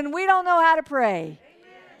even when we don't know how to pray.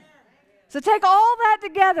 So take all that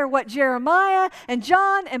together, what Jeremiah and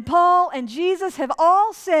John and Paul and Jesus have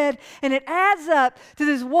all said, and it adds up to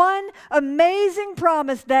this one amazing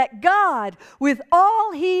promise that God, with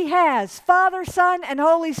all he has, Father, Son, and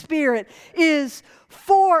Holy Spirit, is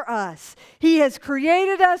for us. He has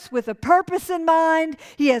created us with a purpose in mind.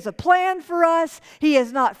 He has a plan for us. He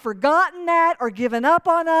has not forgotten that or given up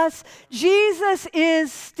on us. Jesus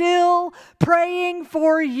is still praying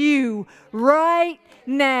for you right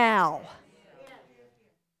now.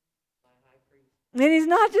 And he's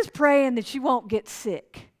not just praying that you won't get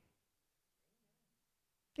sick.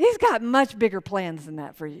 He's got much bigger plans than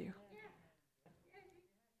that for you.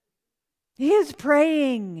 He is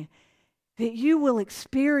praying that you will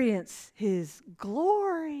experience his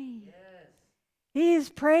glory. Yes. He is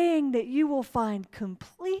praying that you will find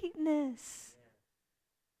completeness.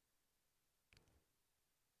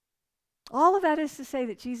 All of that is to say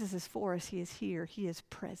that Jesus is for us. He is here. He is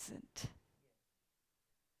present.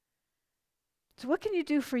 So what can you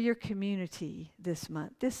do for your community this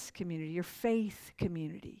month, this community, your faith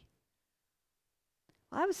community?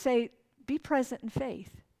 I would say be present in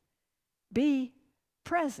faith. Be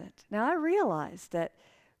present. Now, I realize that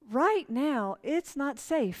right now it's not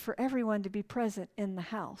safe for everyone to be present in the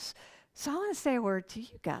house. So I want to say a word to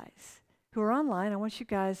you guys who are online. I want you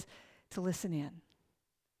guys to listen in.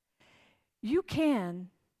 You can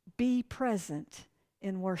be present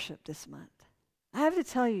in worship this month. I have to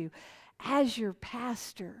tell you, as your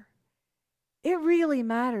pastor, it really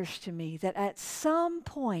matters to me that at some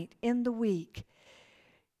point in the week,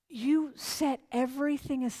 you set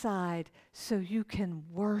everything aside so you can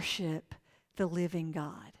worship the living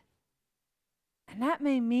God. And that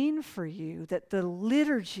may mean for you that the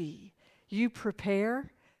liturgy you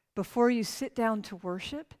prepare before you sit down to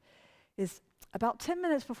worship is about 10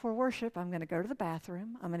 minutes before worship. I'm going to go to the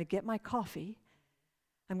bathroom. I'm going to get my coffee.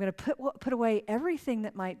 I'm going to put away everything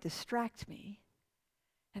that might distract me.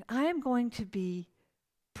 And I am going to be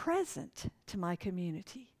present to my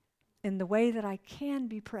community in the way that I can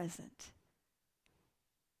be present.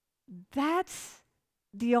 That's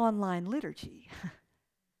the online liturgy.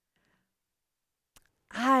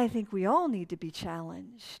 I think we all need to be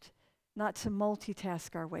challenged not to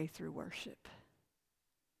multitask our way through worship.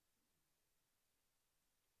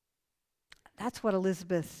 That's what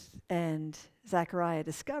Elizabeth and Zechariah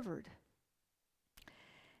discovered.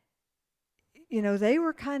 You know, they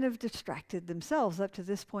were kind of distracted themselves. Up to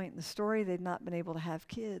this point in the story, they'd not been able to have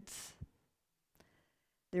kids.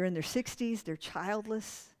 They're in their 60s, they're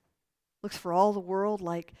childless. Looks for all the world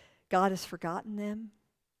like God has forgotten them.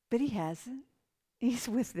 But he hasn't. He's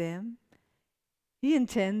with them. He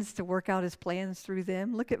intends to work out his plans through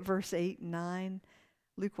them. Look at verse 8 and 9,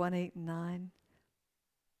 Luke 1, 8 and 9.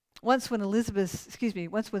 Once when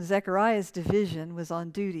Zechariah's division was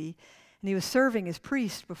on duty and he was serving as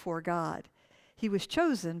priest before God, he was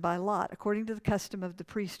chosen by Lot, according to the custom of the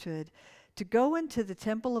priesthood, to go into the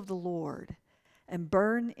temple of the Lord and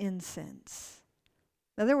burn incense.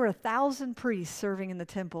 Now, there were 1,000 priests serving in the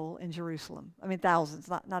temple in Jerusalem. I mean, thousands,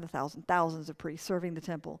 not 1,000, thousands of priests serving the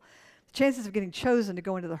temple. The chances of getting chosen to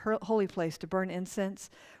go into the holy place to burn incense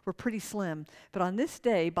were pretty slim. But on this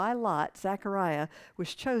day, by Lot, Zechariah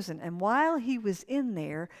was chosen. And while he was in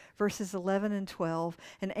there, verses 11 and 12,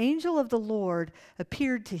 an angel of the Lord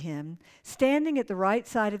appeared to him, standing at the right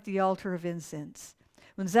side of the altar of incense.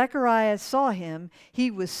 When Zechariah saw him,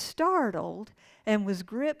 he was startled and was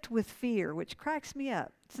gripped with fear, which cracks me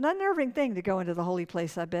up. It's an unnerving thing to go into the holy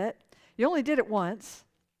place, I bet. You only did it once.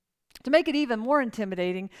 To make it even more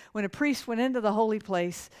intimidating, when a priest went into the holy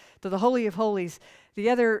place, to the Holy of Holies,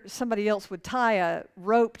 somebody else would tie a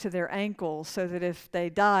rope to their ankles so that if they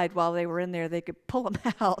died while they were in there, they could pull them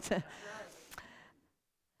out.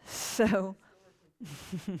 So,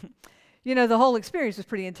 you know, the whole experience was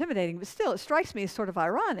pretty intimidating, but still it strikes me as sort of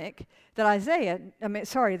ironic that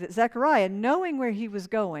that Zechariah, knowing where he was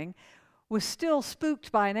going, was still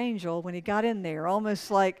spooked by an angel when he got in there, almost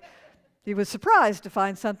like he was surprised to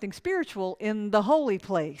find something spiritual in the holy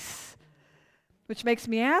place, which makes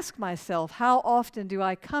me ask myself, how often do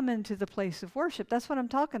I come into the place of worship? That's what I'm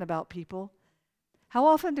talking about, people. How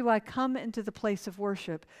often do I come into the place of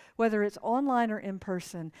worship, whether it's online or in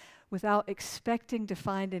person, without expecting to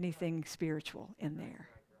find anything spiritual in there?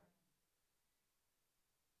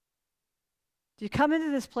 Do you come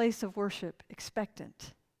into this place of worship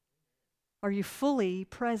expectant? Are you fully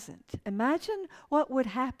present? Imagine what would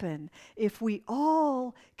happen if we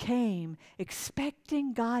all came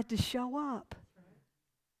expecting God to show up.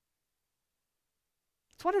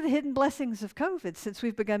 It's one of the hidden blessings of COVID. Since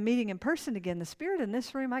we've begun meeting in person again, the spirit in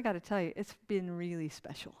this room, I got to tell you, it's been really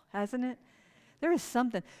special, hasn't it? There is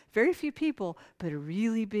something, very few people, but a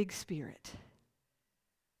really big spirit.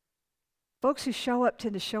 Folks who show up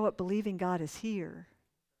tend to show up believing God is here.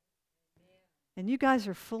 And you guys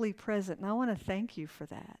are fully present, and I want to thank you for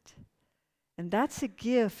that. And that's a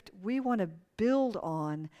gift we want to build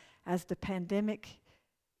on as the pandemic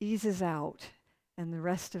eases out and the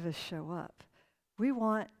rest of us show up. We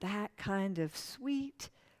want that kind of sweet,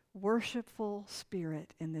 worshipful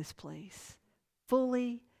spirit in this place,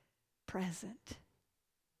 fully present.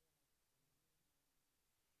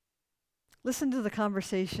 Listen to the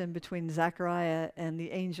conversation between Zechariah and the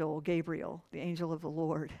angel Gabriel, the angel of the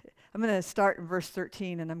Lord. I'm going to start in verse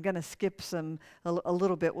 13, and I'm going to skip a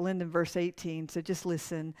little bit. We'll end in verse 18, so just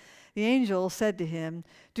listen. The angel said to him,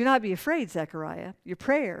 "Do not be afraid, Zechariah. Your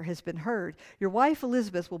prayer has been heard. Your wife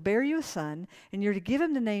Elizabeth will bear you a son, and you're to give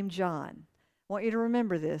him the name John." I want you to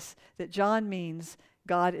remember this, that John means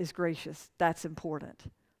God is gracious. That's important.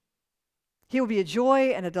 He will be a joy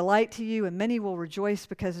and a delight to you, and many will rejoice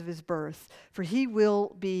because of his birth, for he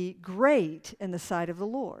will be great in the sight of the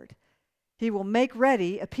Lord. He will make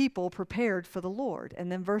ready a people prepared for the Lord.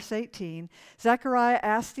 And then verse 18, Zechariah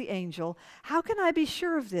asked the angel, how can I be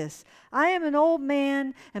sure of this? I am an old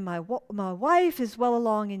man, and my wife is well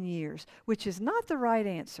along in years, which is not the right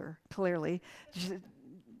answer, clearly.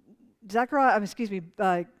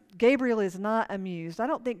 Gabriel is not amused. I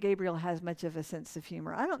don't think Gabriel has much of a sense of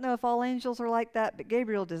humor. I don't know if all angels are like that, but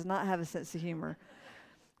Gabriel does not have a sense of humor.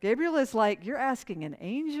 Gabriel is like, you're asking an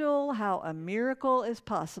angel how a miracle is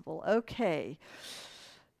possible. Okay.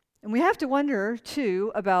 And we have to wonder,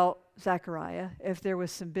 too, about Zechariah, if there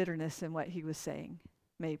was some bitterness in what he was saying,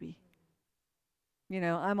 maybe. You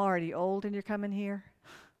know, I'm already old and you're coming here.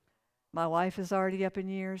 My wife is already up in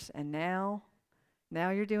years, and now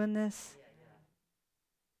you're doing this.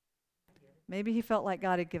 Maybe he felt like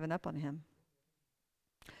God had given up on him.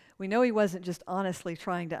 We know he wasn't just honestly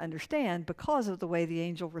trying to understand because of the way the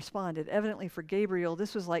angel responded. Evidently for Gabriel,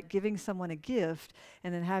 this was like giving someone a gift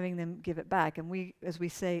and then having them give it back. And we, as we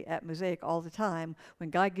say at Mosaic all the time, when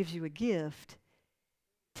God gives you a gift,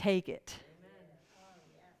 take it.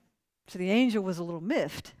 So the angel was a little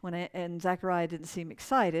miffed, and Zechariah didn't seem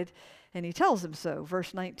excited, and he tells him so.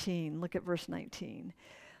 Verse 19, look at verse 19.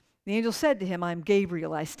 The angel said to him, I'm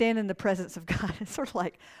Gabriel. I stand in the presence of God. It's sort of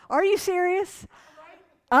like, are you serious?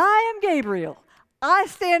 I am Gabriel. I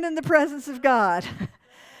stand in the presence of God.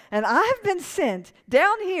 And I have been sent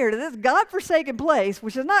down here to this God-forsaken place,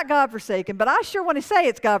 which is not God-forsaken, but I sure want to say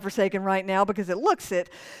it's God-forsaken right now because it looks it,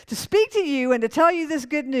 to speak to you and to tell you this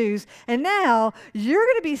good news. And now you're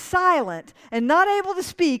going to be silent and not able to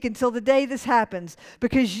speak until the day this happens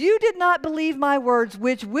because you did not believe my words,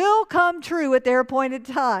 which will come true at their appointed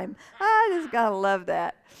time. I just got to love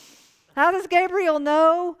that. How does Gabriel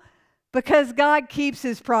know? Because God keeps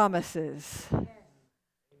his promises.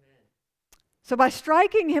 So by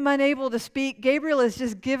striking him unable to speak, Gabriel has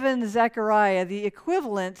just given Zechariah the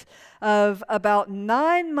equivalent of about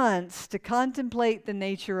 9 months to contemplate the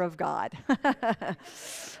nature of God.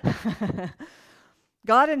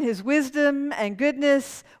 God in his wisdom and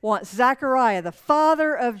goodness wants Zechariah, the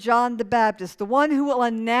father of John the Baptist, the one who will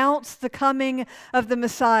announce the coming of the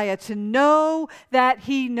Messiah, to know that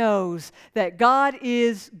he knows that God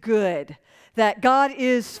is good, that God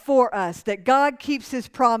is for us, that God keeps his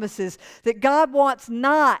promises, that God wants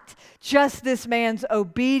not just this man's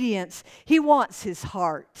obedience, he wants his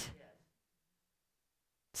heart.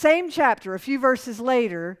 Same chapter, a few verses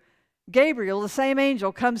later, Gabriel, the same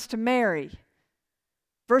angel, comes to Mary.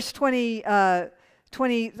 Verse 36,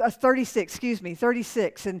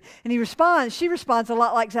 and she responds a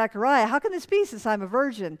lot like Zechariah. How can this be since I'm a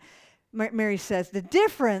virgin? Mary says. The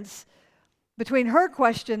difference between her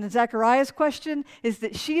question and Zechariah's question is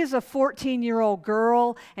that she is a 14-year-old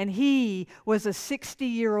girl and he was a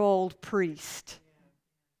 60-year-old priest.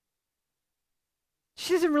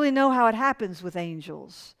 She doesn't really know how it happens with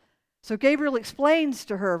angels. So Gabriel explains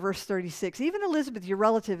to her, verse 36, even Elizabeth, your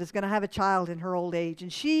relative, is going to have a child in her old age,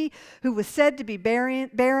 and she who was said to be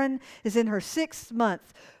barren is in her 6th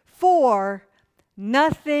month, for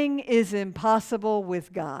nothing is impossible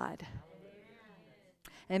with God.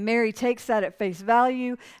 And Mary takes that at face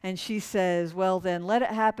value, and she says, well, then let it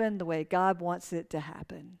happen the way God wants it to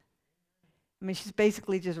happen. I mean, she's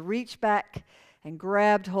basically just reached back and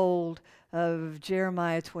grabbed hold of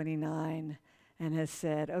Jeremiah 29 and has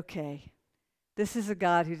said, okay, this is a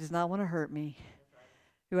God who does not want to hurt me,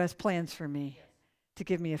 who has plans for me to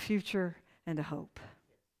give me a future and a hope.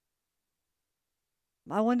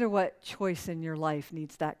 I wonder what choice in your life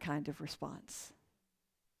needs that kind of response.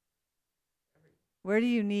 Where do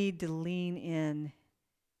you need to lean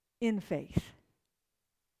in faith?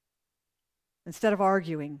 Instead of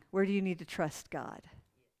arguing, where do you need to trust God?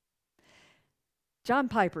 John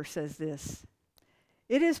Piper says this: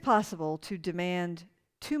 it is possible to demand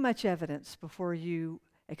too much evidence before you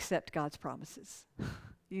accept God's promises.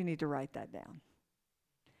 You need to write that down.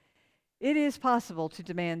 It is possible to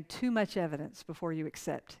demand too much evidence before you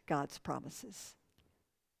accept God's promises.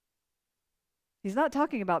 He's not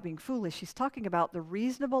talking about being foolish. He's talking about the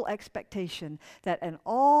reasonable expectation that an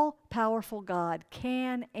all-powerful God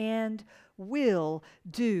can and will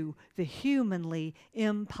do the humanly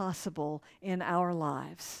impossible in our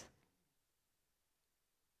lives.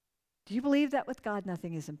 Do you believe that with God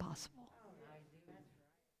nothing is impossible?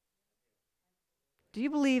 Do you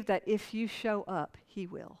believe that if you show up, He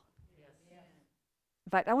will? In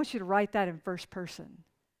fact, I want you to write that in first person.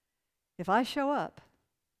 If I show up,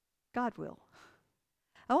 God will.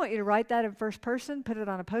 I want you to write that in first person, put it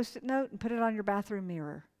on a Post-it note, and put it on your bathroom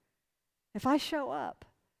mirror. If I show up,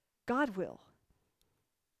 God will.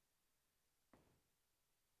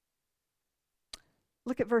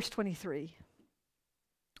 Look at verse 23.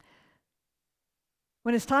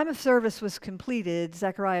 When his time of service was completed,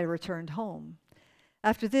 Zechariah returned home.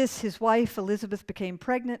 After this, his wife Elizabeth became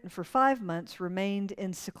pregnant and for 5 months remained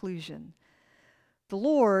in seclusion. "The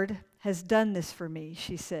Lord has done this for me,"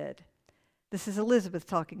 she said. This is Elizabeth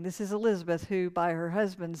talking. This is Elizabeth, who, by her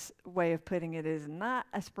husband's way of putting it, is not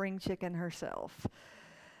a spring chicken herself.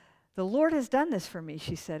 "The Lord has done this for me,"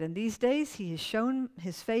 she said. "In these days he has shown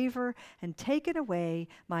his favor and taken away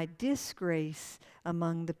my disgrace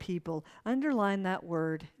among the people." Underline that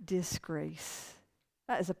word, disgrace.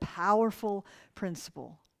 That is a powerful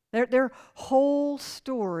principle. Their whole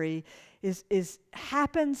story is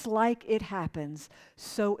happens like it happens.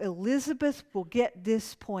 So Elizabeth will get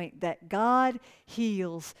this point that God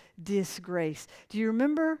heals disgrace. Do you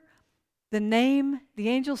remember the name the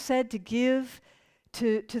angel said to give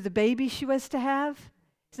to the baby she was to have?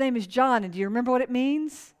 His name is John. And do you remember what it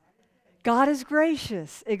means? God is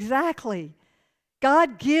gracious. Exactly.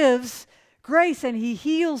 God gives grace, and he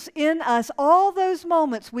heals in us all those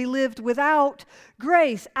moments we lived without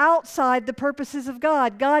grace, outside the purposes of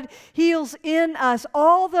God. God heals in us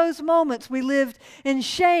all those moments we lived in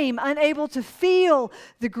shame, unable to feel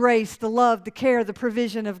the grace, the love, the care, the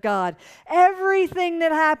provision of God. Everything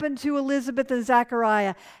that happened to Elizabeth and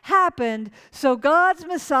Zechariah happened so God's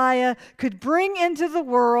Messiah could bring into the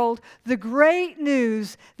world the great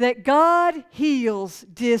news that God heals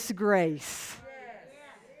disgrace.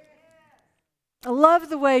 I love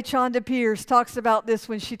the way Chonda Pierce talks about this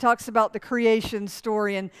when she talks about the creation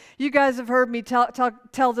story. And you guys have heard me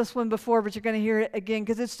tell this one before, but you're going to hear it again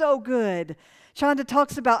because it's so good. Chonda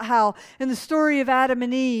talks about how in the story of Adam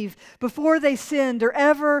and Eve, before they sinned or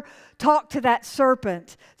ever talked to that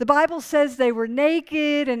serpent, the Bible says they were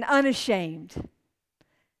naked and unashamed.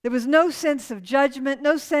 There was no sense of judgment,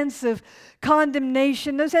 no sense of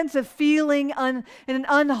condemnation, no sense of feeling in an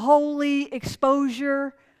unholy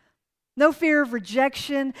exposure. No fear of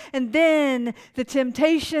rejection, and then the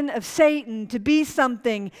temptation of Satan to be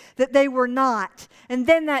something that they were not, and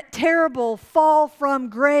then that terrible fall from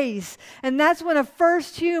grace. And that's when a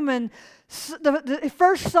first human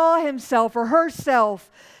first saw himself or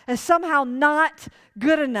herself as somehow not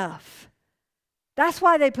good enough. That's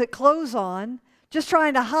why they put clothes on, just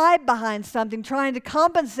trying to hide behind something, trying to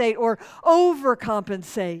compensate or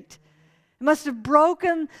overcompensate. It must have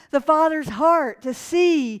broken the Father's heart to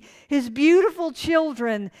see his beautiful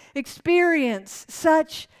children experience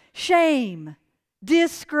such shame,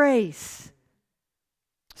 disgrace.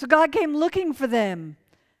 So God came looking for them.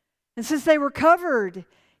 And since they were covered,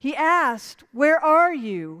 he asked, "Where are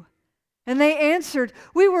you?" And they answered,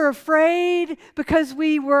 "We were afraid because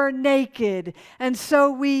we were naked, and so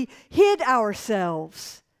we hid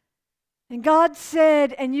ourselves." And God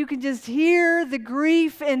said, and you can just hear the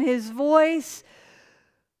grief in his voice,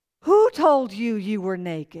 "Who told you you were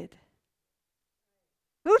naked?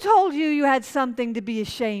 Who told you you had something to be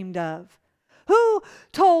ashamed of? Who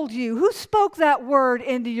told you? Who spoke that word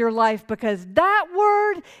into your life? Because that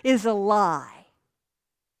word is a lie.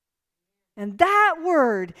 And that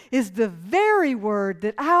word is the very word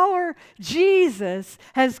that our Jesus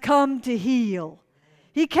has come to heal.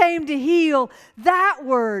 He came to heal that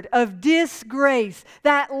word of disgrace,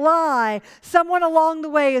 that lie someone along the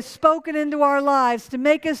way has spoken into our lives to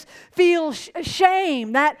make us feel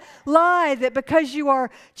shame. That lie that because you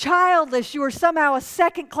are childless, you are somehow a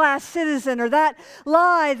second-class citizen, or that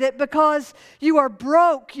lie that because you are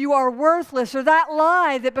broke, you are worthless, or that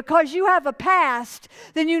lie that because you have a past,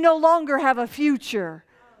 then you no longer have a future.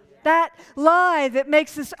 That lie that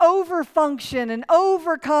makes us overfunction and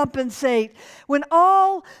overcompensate when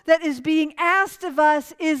all that is being asked of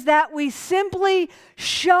us is that we simply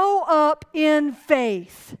show up in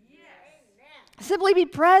faith. Yes. Simply be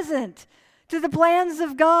present to the plans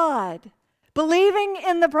of God, believing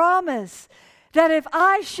in the promise that if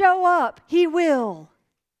I show up, he will.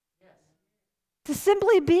 Yes. To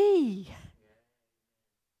simply be,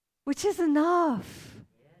 which is enough.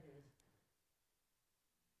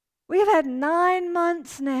 We have had 9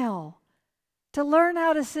 months now to learn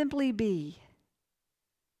how to simply be.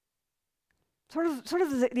 Sort of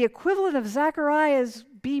the equivalent of Zechariah's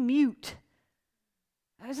be mute.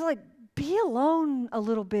 I was like, be alone a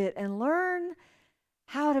little bit and learn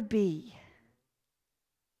how to be.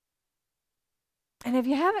 And if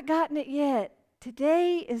you haven't gotten it yet,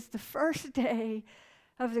 today is the first day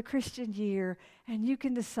of the Christian year, and you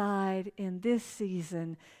can decide in this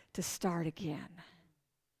season to start again.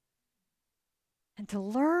 And to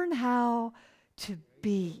learn how to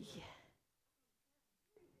be.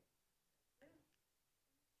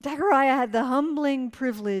 Zechariah had the humbling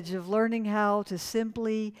privilege of learning how to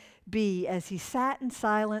simply be as he sat in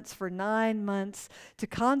silence for 9 months to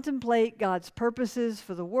contemplate God's purposes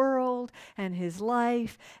for the world and his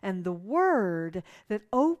life, and the word that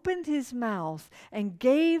opened his mouth and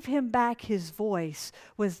gave him back his voice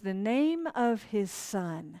was the name of his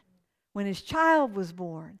son. When his child was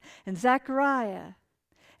born, and Zechariah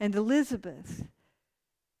and Elizabeth,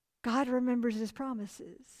 God remembers his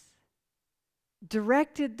promises.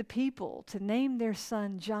 Directed the people to name their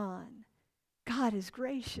son John. God is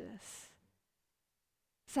gracious.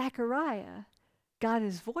 Zechariah got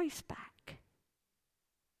his voice back.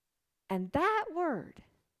 And that word,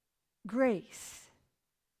 grace,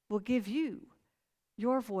 will give you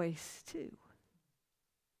your voice too.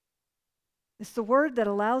 It's the word that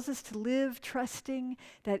allows us to live trusting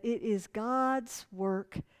that it is God's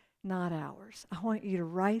work, not ours. I want you to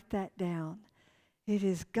write that down. It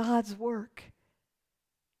is God's work,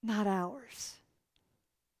 not ours.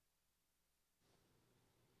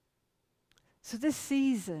 So this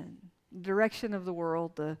season, the direction of the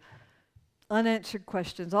world, the unanswered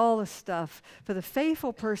questions, all the stuff, for the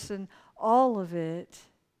faithful person, all of it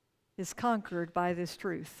is conquered by this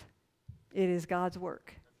truth. It is God's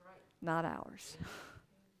work, not ours.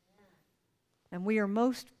 And we are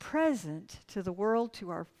most present to the world, to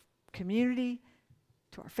our community,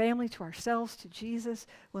 to our family, to ourselves, to Jesus,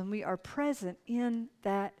 when we are present in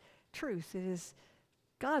that truth. It is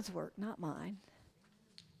God's work, not mine.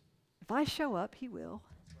 If I show up, he will.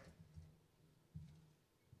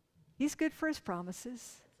 He's good for his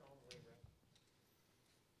promises.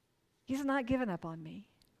 He's not given up on me.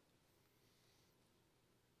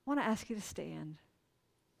 I want to ask you to stand.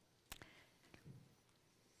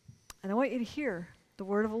 And I want you to hear the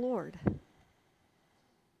word of the Lord.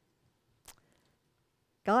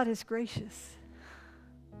 God is gracious,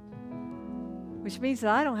 which means that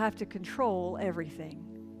I don't have to control everything.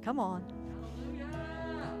 Come on.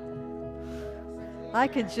 I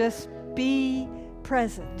can just be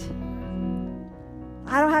present.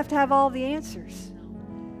 I don't have to have all the answers.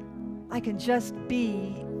 I can just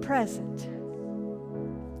be present.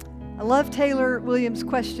 I love Taylor Williams'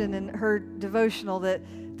 question in her devotional, that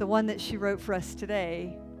the one that she wrote for us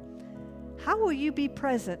today. How will you be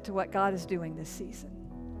present to what God is doing this season?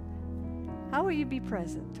 How will you be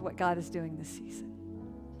present to what God is doing this season?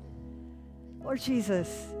 Lord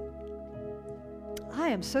Jesus, I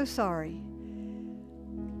am so sorry.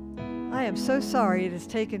 I am so sorry it has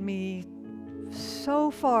taken me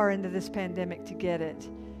so far into this pandemic to get it.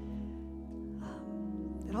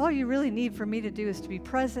 And all you really need for me to do is to be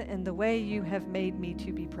present in the way you have made me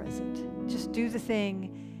to be present. Just do the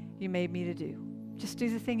thing you made me to do. Just do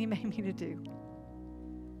the thing you made me to do.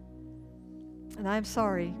 And I'm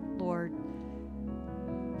sorry, Lord,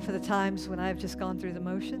 for the times when I've just gone through the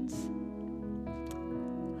motions.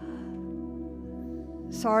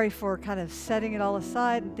 Sorry for kind of setting it all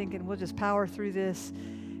aside and thinking we'll just power through this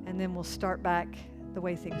and then we'll start back the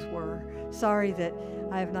way things were. Sorry that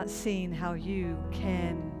I have not seen how you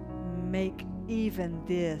can make even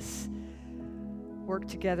this work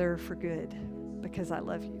together for good, because I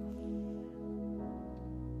love you.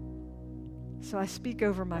 So I speak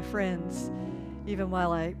over my friends even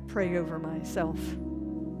while I pray over myself.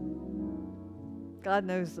 God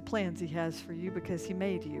knows the plans he has for you because he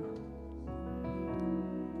made you.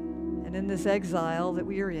 And in this exile that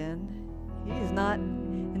we are in, he does not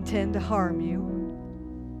intend to harm you.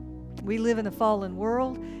 We live in a fallen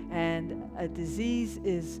world, and a disease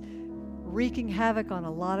is wreaking havoc on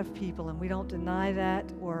a lot of people, and we don't deny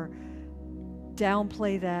that or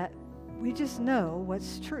downplay that. We just know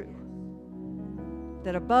what's true.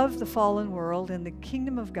 That above the fallen world in the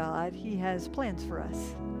kingdom of God, he has plans for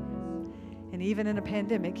us. And even in a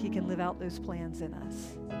pandemic, he can live out those plans in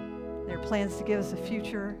us. There are plans to give us a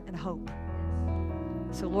future and hope.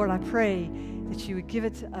 So, Lord, I pray that you would give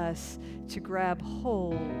it to us to grab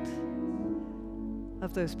hold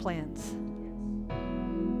of those plans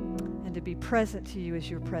and to be present to you as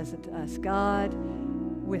you're present to us. God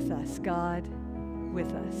with us. God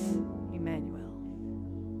with us. Emmanuel.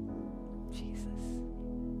 Jesus.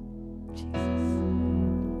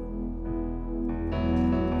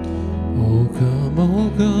 Oh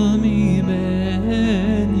come, Emmanuel,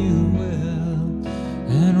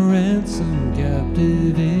 and ransom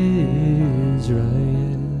captive Israel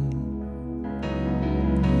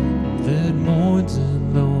that mourns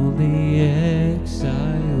in lonely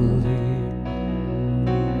exile here,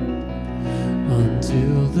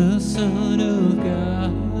 until the Son of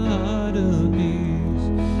God appears.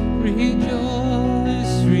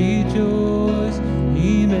 Rejoice, rejoice,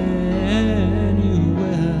 Emmanuel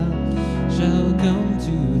shall come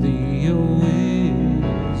to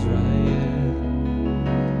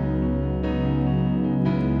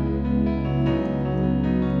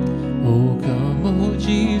oh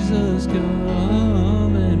Jesus,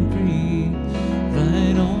 come and breathe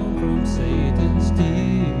thine own from Satan's tyranny.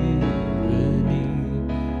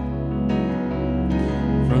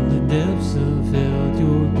 From the depths of hell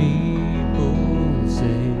your people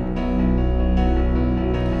save,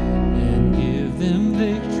 and give them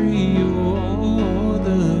victory o'er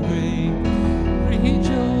the grave.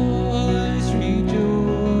 Rejoice,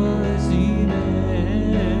 rejoice, Emmanuel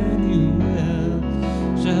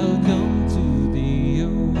shall come to thee, O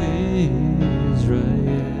Israel.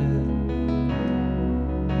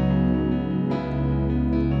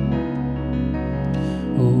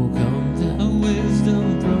 Oh, come thou wisdom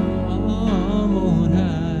from on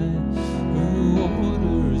high, who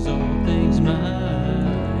orders all things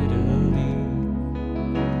mightily.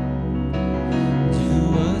 To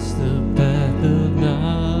us the path of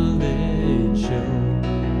knowledge show,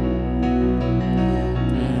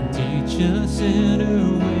 and teach us in her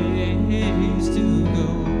ways to go.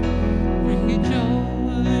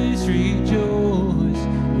 Rejoice, rejoice,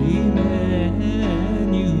 Emmanuel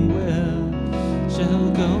shall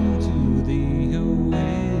come to thee, O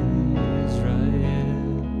Israel.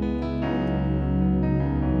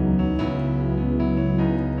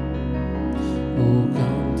 Oh,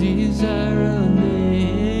 come desire a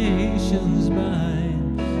nation's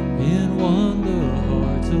mind, and won the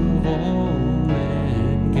hearts of all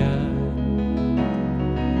mankind.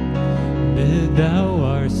 Bid thou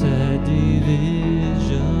our sad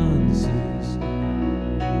divisions cease,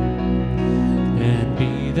 and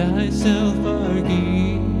be thyself our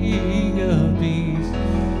King of peace.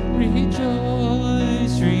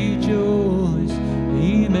 Rejoice, rejoice,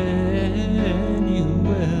 Emmanuel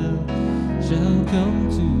shall come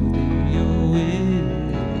to thee, O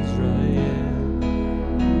Israel.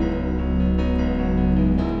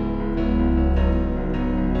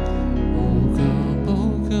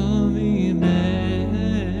 Oh come, Emmanuel,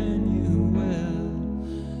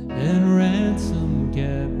 and ransom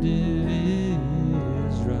captive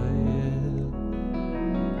Israel,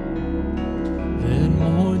 that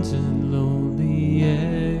mourns in lonely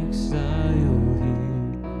exile here,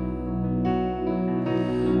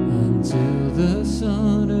 until the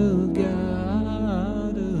Son of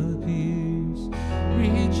God appears.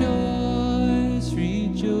 Rejoice,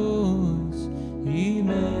 rejoice,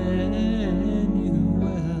 Emmanuel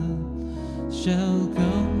shall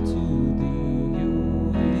come to thee, O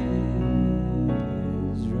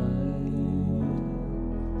Israel.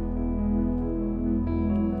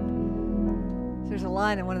 There's a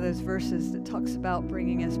line in one of those verses that talks about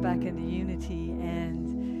bringing us back into unity, and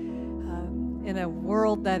in a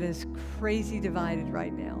world that is crazy divided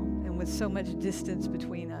right now and with so much distance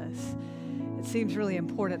between us, it seems really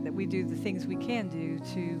important that we do the things we can do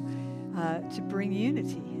to bring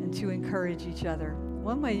unity and to encourage each other.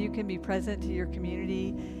 One way you can be present to your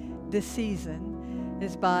community this season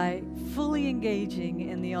is by fully engaging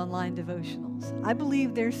in the online devotionals. I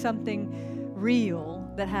believe there's something real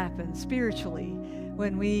that happens spiritually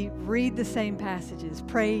when we read the same passages,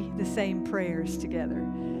 pray the same prayers together.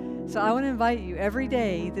 So I want to invite you every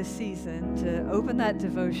day this season to open that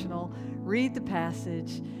devotional, read the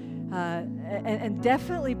passage, and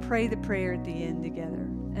definitely pray the prayer at the end together.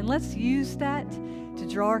 And let's use that to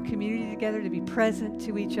draw our community together, to be present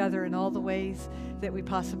to each other in all the ways that we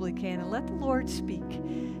possibly can. And let the Lord speak.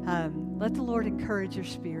 Let the Lord encourage your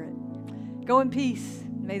spirit. Go in peace.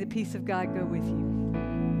 May the peace of God go with you.